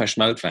about Depeche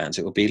Mode fans,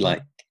 it will be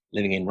like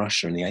living in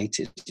Russia in the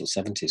 80s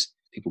or 70s,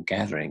 people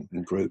gathering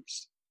in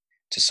groups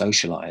to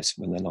socialise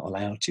when they're not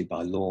allowed to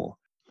by law.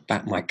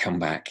 That might come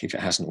back if it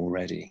hasn't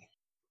already.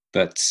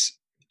 But,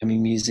 I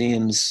mean,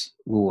 museums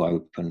will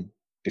open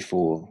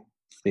before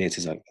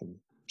theatres open.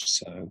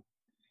 So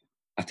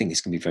I think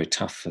it's going to be very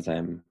tough for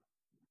them.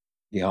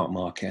 The art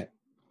market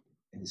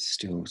is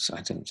still,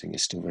 I don't think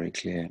it's still very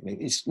clear. I mean,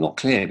 it's not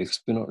clear because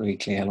we're not really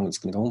clear how long it's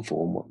going to go on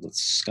for and what the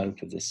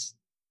scope of this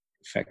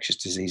infectious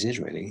disease is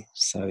really.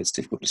 So it's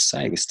difficult to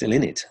say. We're still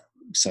in it.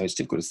 So it's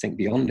difficult to think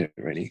beyond it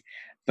really.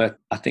 But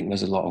I think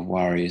there's a lot of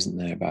worry, isn't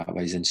there, about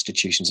those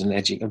institutions.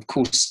 And of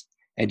course,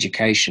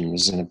 education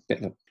was in a bit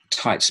of a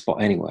tight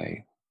spot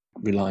anyway,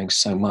 relying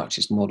so much.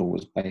 Its model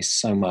was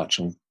based so much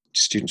on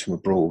students from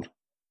abroad,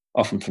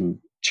 often from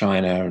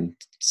China and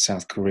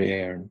South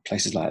Korea and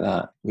places like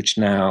that, which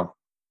now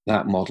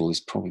that model is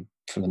probably,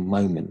 for the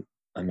moment,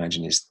 I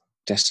imagine, is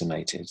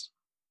decimated.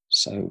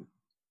 So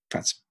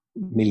that's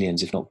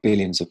millions, if not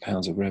billions of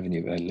pounds of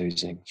revenue they're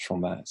losing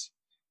from that.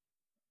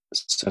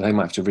 So they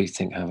might have to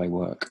rethink how they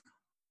work.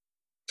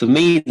 For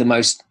me, the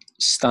most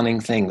stunning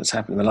thing that's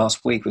happened in the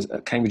last week was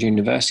at Cambridge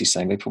University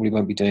saying they probably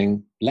won't be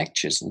doing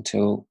lectures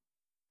until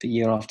the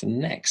year after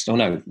next. Oh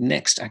no,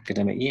 next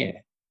academic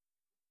year.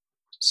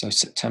 So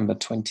September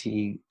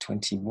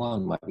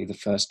 2021 might be the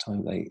first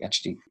time they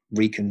actually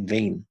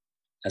reconvene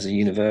as a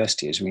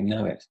university as we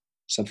know it.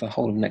 So for the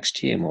whole of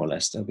next year, more or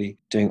less, they'll be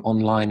doing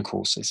online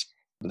courses.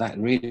 But that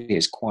really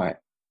is quite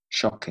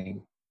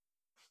shocking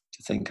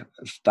to think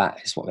of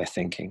that is what they're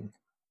thinking.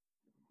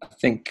 I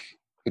think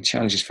the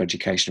challenges for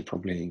education are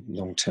probably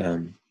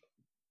long-term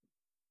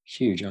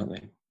huge, aren't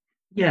they?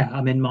 Yeah,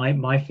 I mean,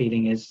 my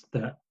feeling is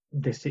that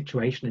this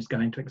situation is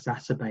going to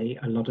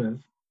exacerbate a lot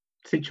of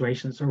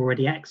situations that are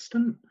already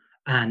extant.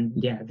 And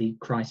yeah, the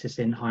crisis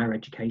in higher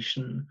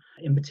education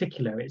in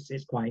particular, it's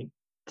quite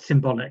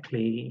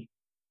symbolically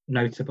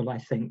notable, I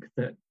think,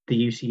 that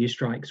the UCU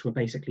strikes were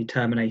basically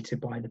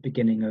terminated by the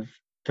beginning of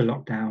the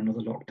lockdown or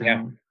the lockdown.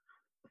 Yeah.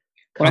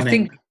 Well, I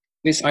think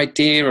this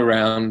idea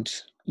around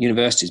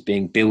universities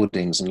being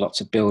buildings and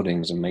lots of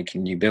buildings and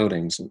making new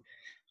buildings, and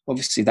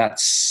obviously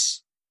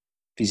that's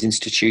these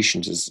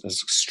institutions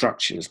as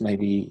structures,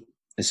 maybe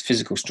as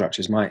physical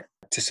structures, might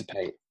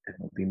anticipate there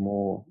will be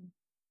more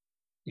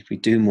if we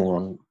do more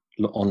on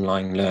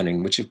online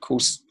learning, which of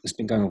course has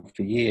been going on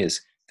for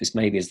years. This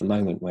maybe is the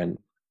moment when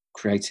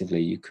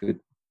creatively you could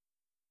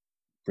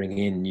bring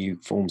in new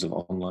forms of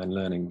online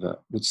learning that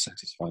would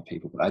satisfy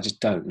people, but I just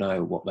don't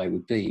know what they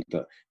would be.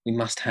 But we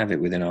must have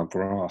it within our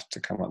grasp to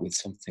come up with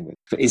something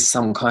that is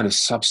some kind of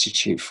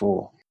substitute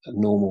for a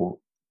normal,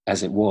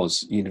 as it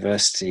was,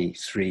 university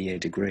 3-year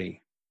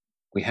degree.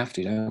 We have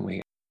to, don't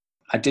we?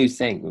 I do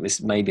think that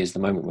this maybe is the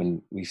moment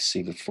when we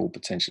see the full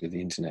potential of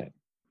the internet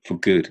for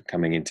good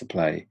coming into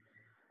play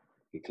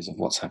because of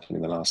what's happened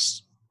in the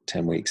last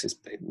 10 weeks. It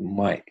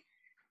might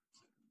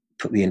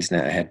put the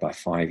internet ahead by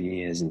 5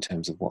 years in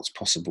terms of what's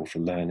possible for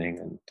learning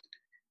and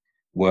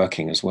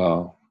working as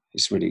well.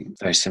 It's really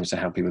very similar to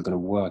how people are going to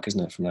work,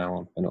 isn't it, from now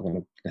on? They're not going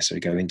to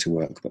necessarily go into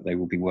work, but they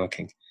will be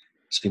working.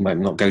 So you might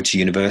not go to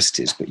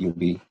universities, but you'll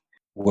be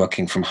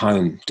working from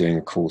home doing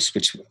a course,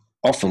 which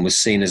often was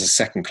seen as a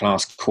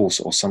second-class course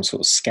or some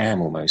sort of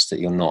scam almost, that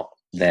you're not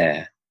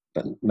there.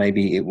 But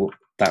maybe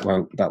that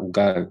will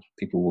go.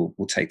 People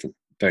will take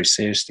very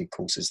seriously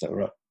courses that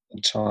are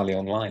entirely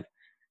online.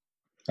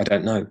 I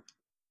don't know.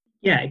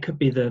 Yeah, it could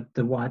be the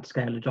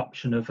wide-scale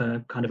adoption of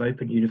a kind of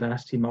open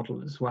university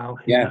model as well.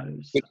 Who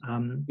knows?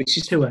 Which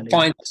is too early.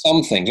 Fine for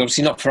some things,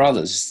 obviously not for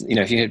others. You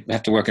know, if you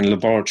have to work in a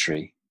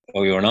laboratory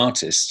or you're an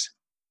artist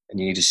and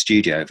you need a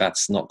studio,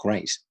 that's not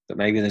great. But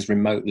maybe there's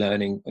remote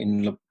learning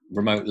in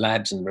remote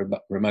labs and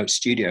remote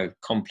studio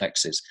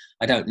complexes.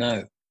 I don't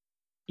know.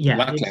 Yeah,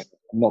 luckily,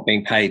 I'm not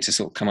being paid to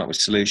sort of come up with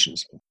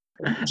solutions.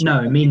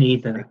 No, me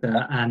neither.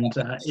 And it's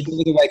a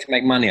way to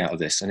make money out of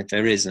this, and if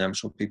there is, then I'm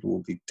sure people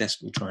will be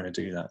desperately trying to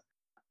do that.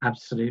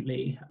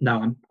 Absolutely.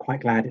 No, I'm quite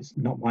glad it's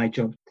not my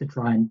job to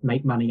try and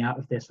make money out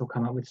of this or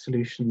come up with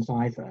solutions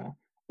either.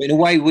 But in a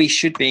way, we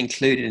should be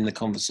included in the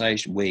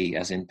conversation. We,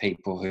 as in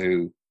people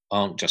who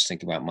aren't just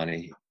thinking about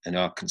money and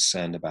are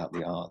concerned about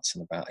the arts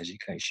and about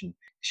education. It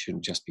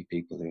shouldn't just be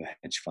people who are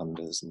hedge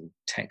funders and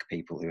tech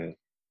people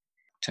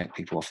tech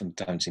people often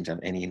don't seem to have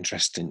any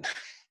interest in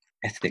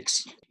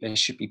ethics. There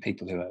should be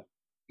people who are,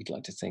 you'd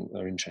like to think,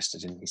 are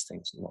interested in these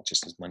things, not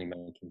just as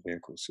money-making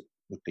vehicles,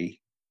 would be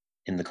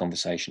in the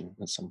conversation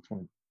at some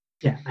point.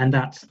 Yeah, and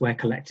that's where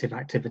collective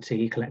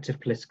activity, collective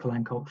political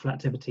and cultural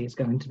activity is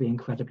going to be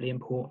incredibly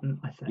important,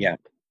 I think. Yeah.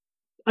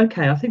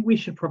 Okay, I think we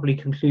should probably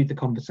conclude the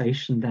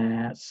conversation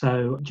there.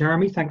 So,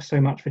 Jeremy, thanks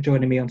so much for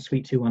joining me on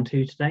Suite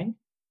 212 today.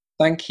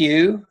 Thank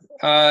you.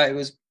 It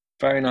was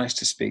very nice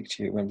to speak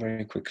to you. It went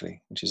very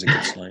quickly, which is a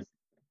good sign.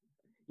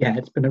 Yeah,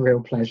 it's been a real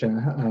pleasure.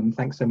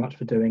 Thanks so much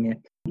for doing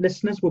it.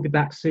 Listeners, we'll be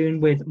back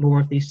soon with more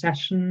of these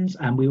sessions,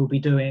 and we will be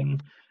doing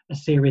a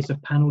series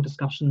of panel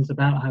discussions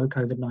about how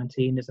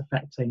COVID-19 is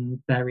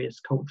affecting various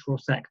cultural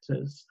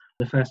sectors,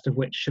 the first of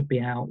which should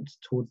be out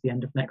towards the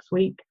end of next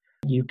week.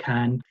 You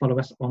can follow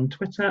us on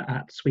Twitter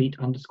at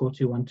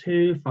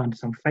suite_212, find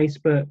us on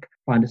Facebook,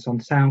 find us on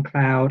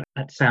SoundCloud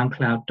at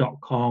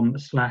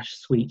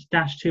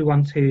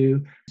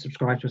soundcloud.com/suite-212.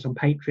 Subscribe to us on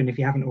Patreon if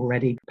you haven't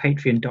already,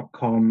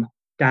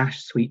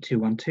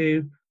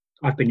 patreon.com/suite212.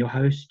 I've been your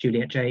host,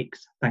 Juliet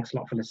Jakes. Thanks a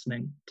lot for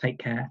listening. Take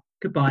care.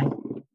 Goodbye.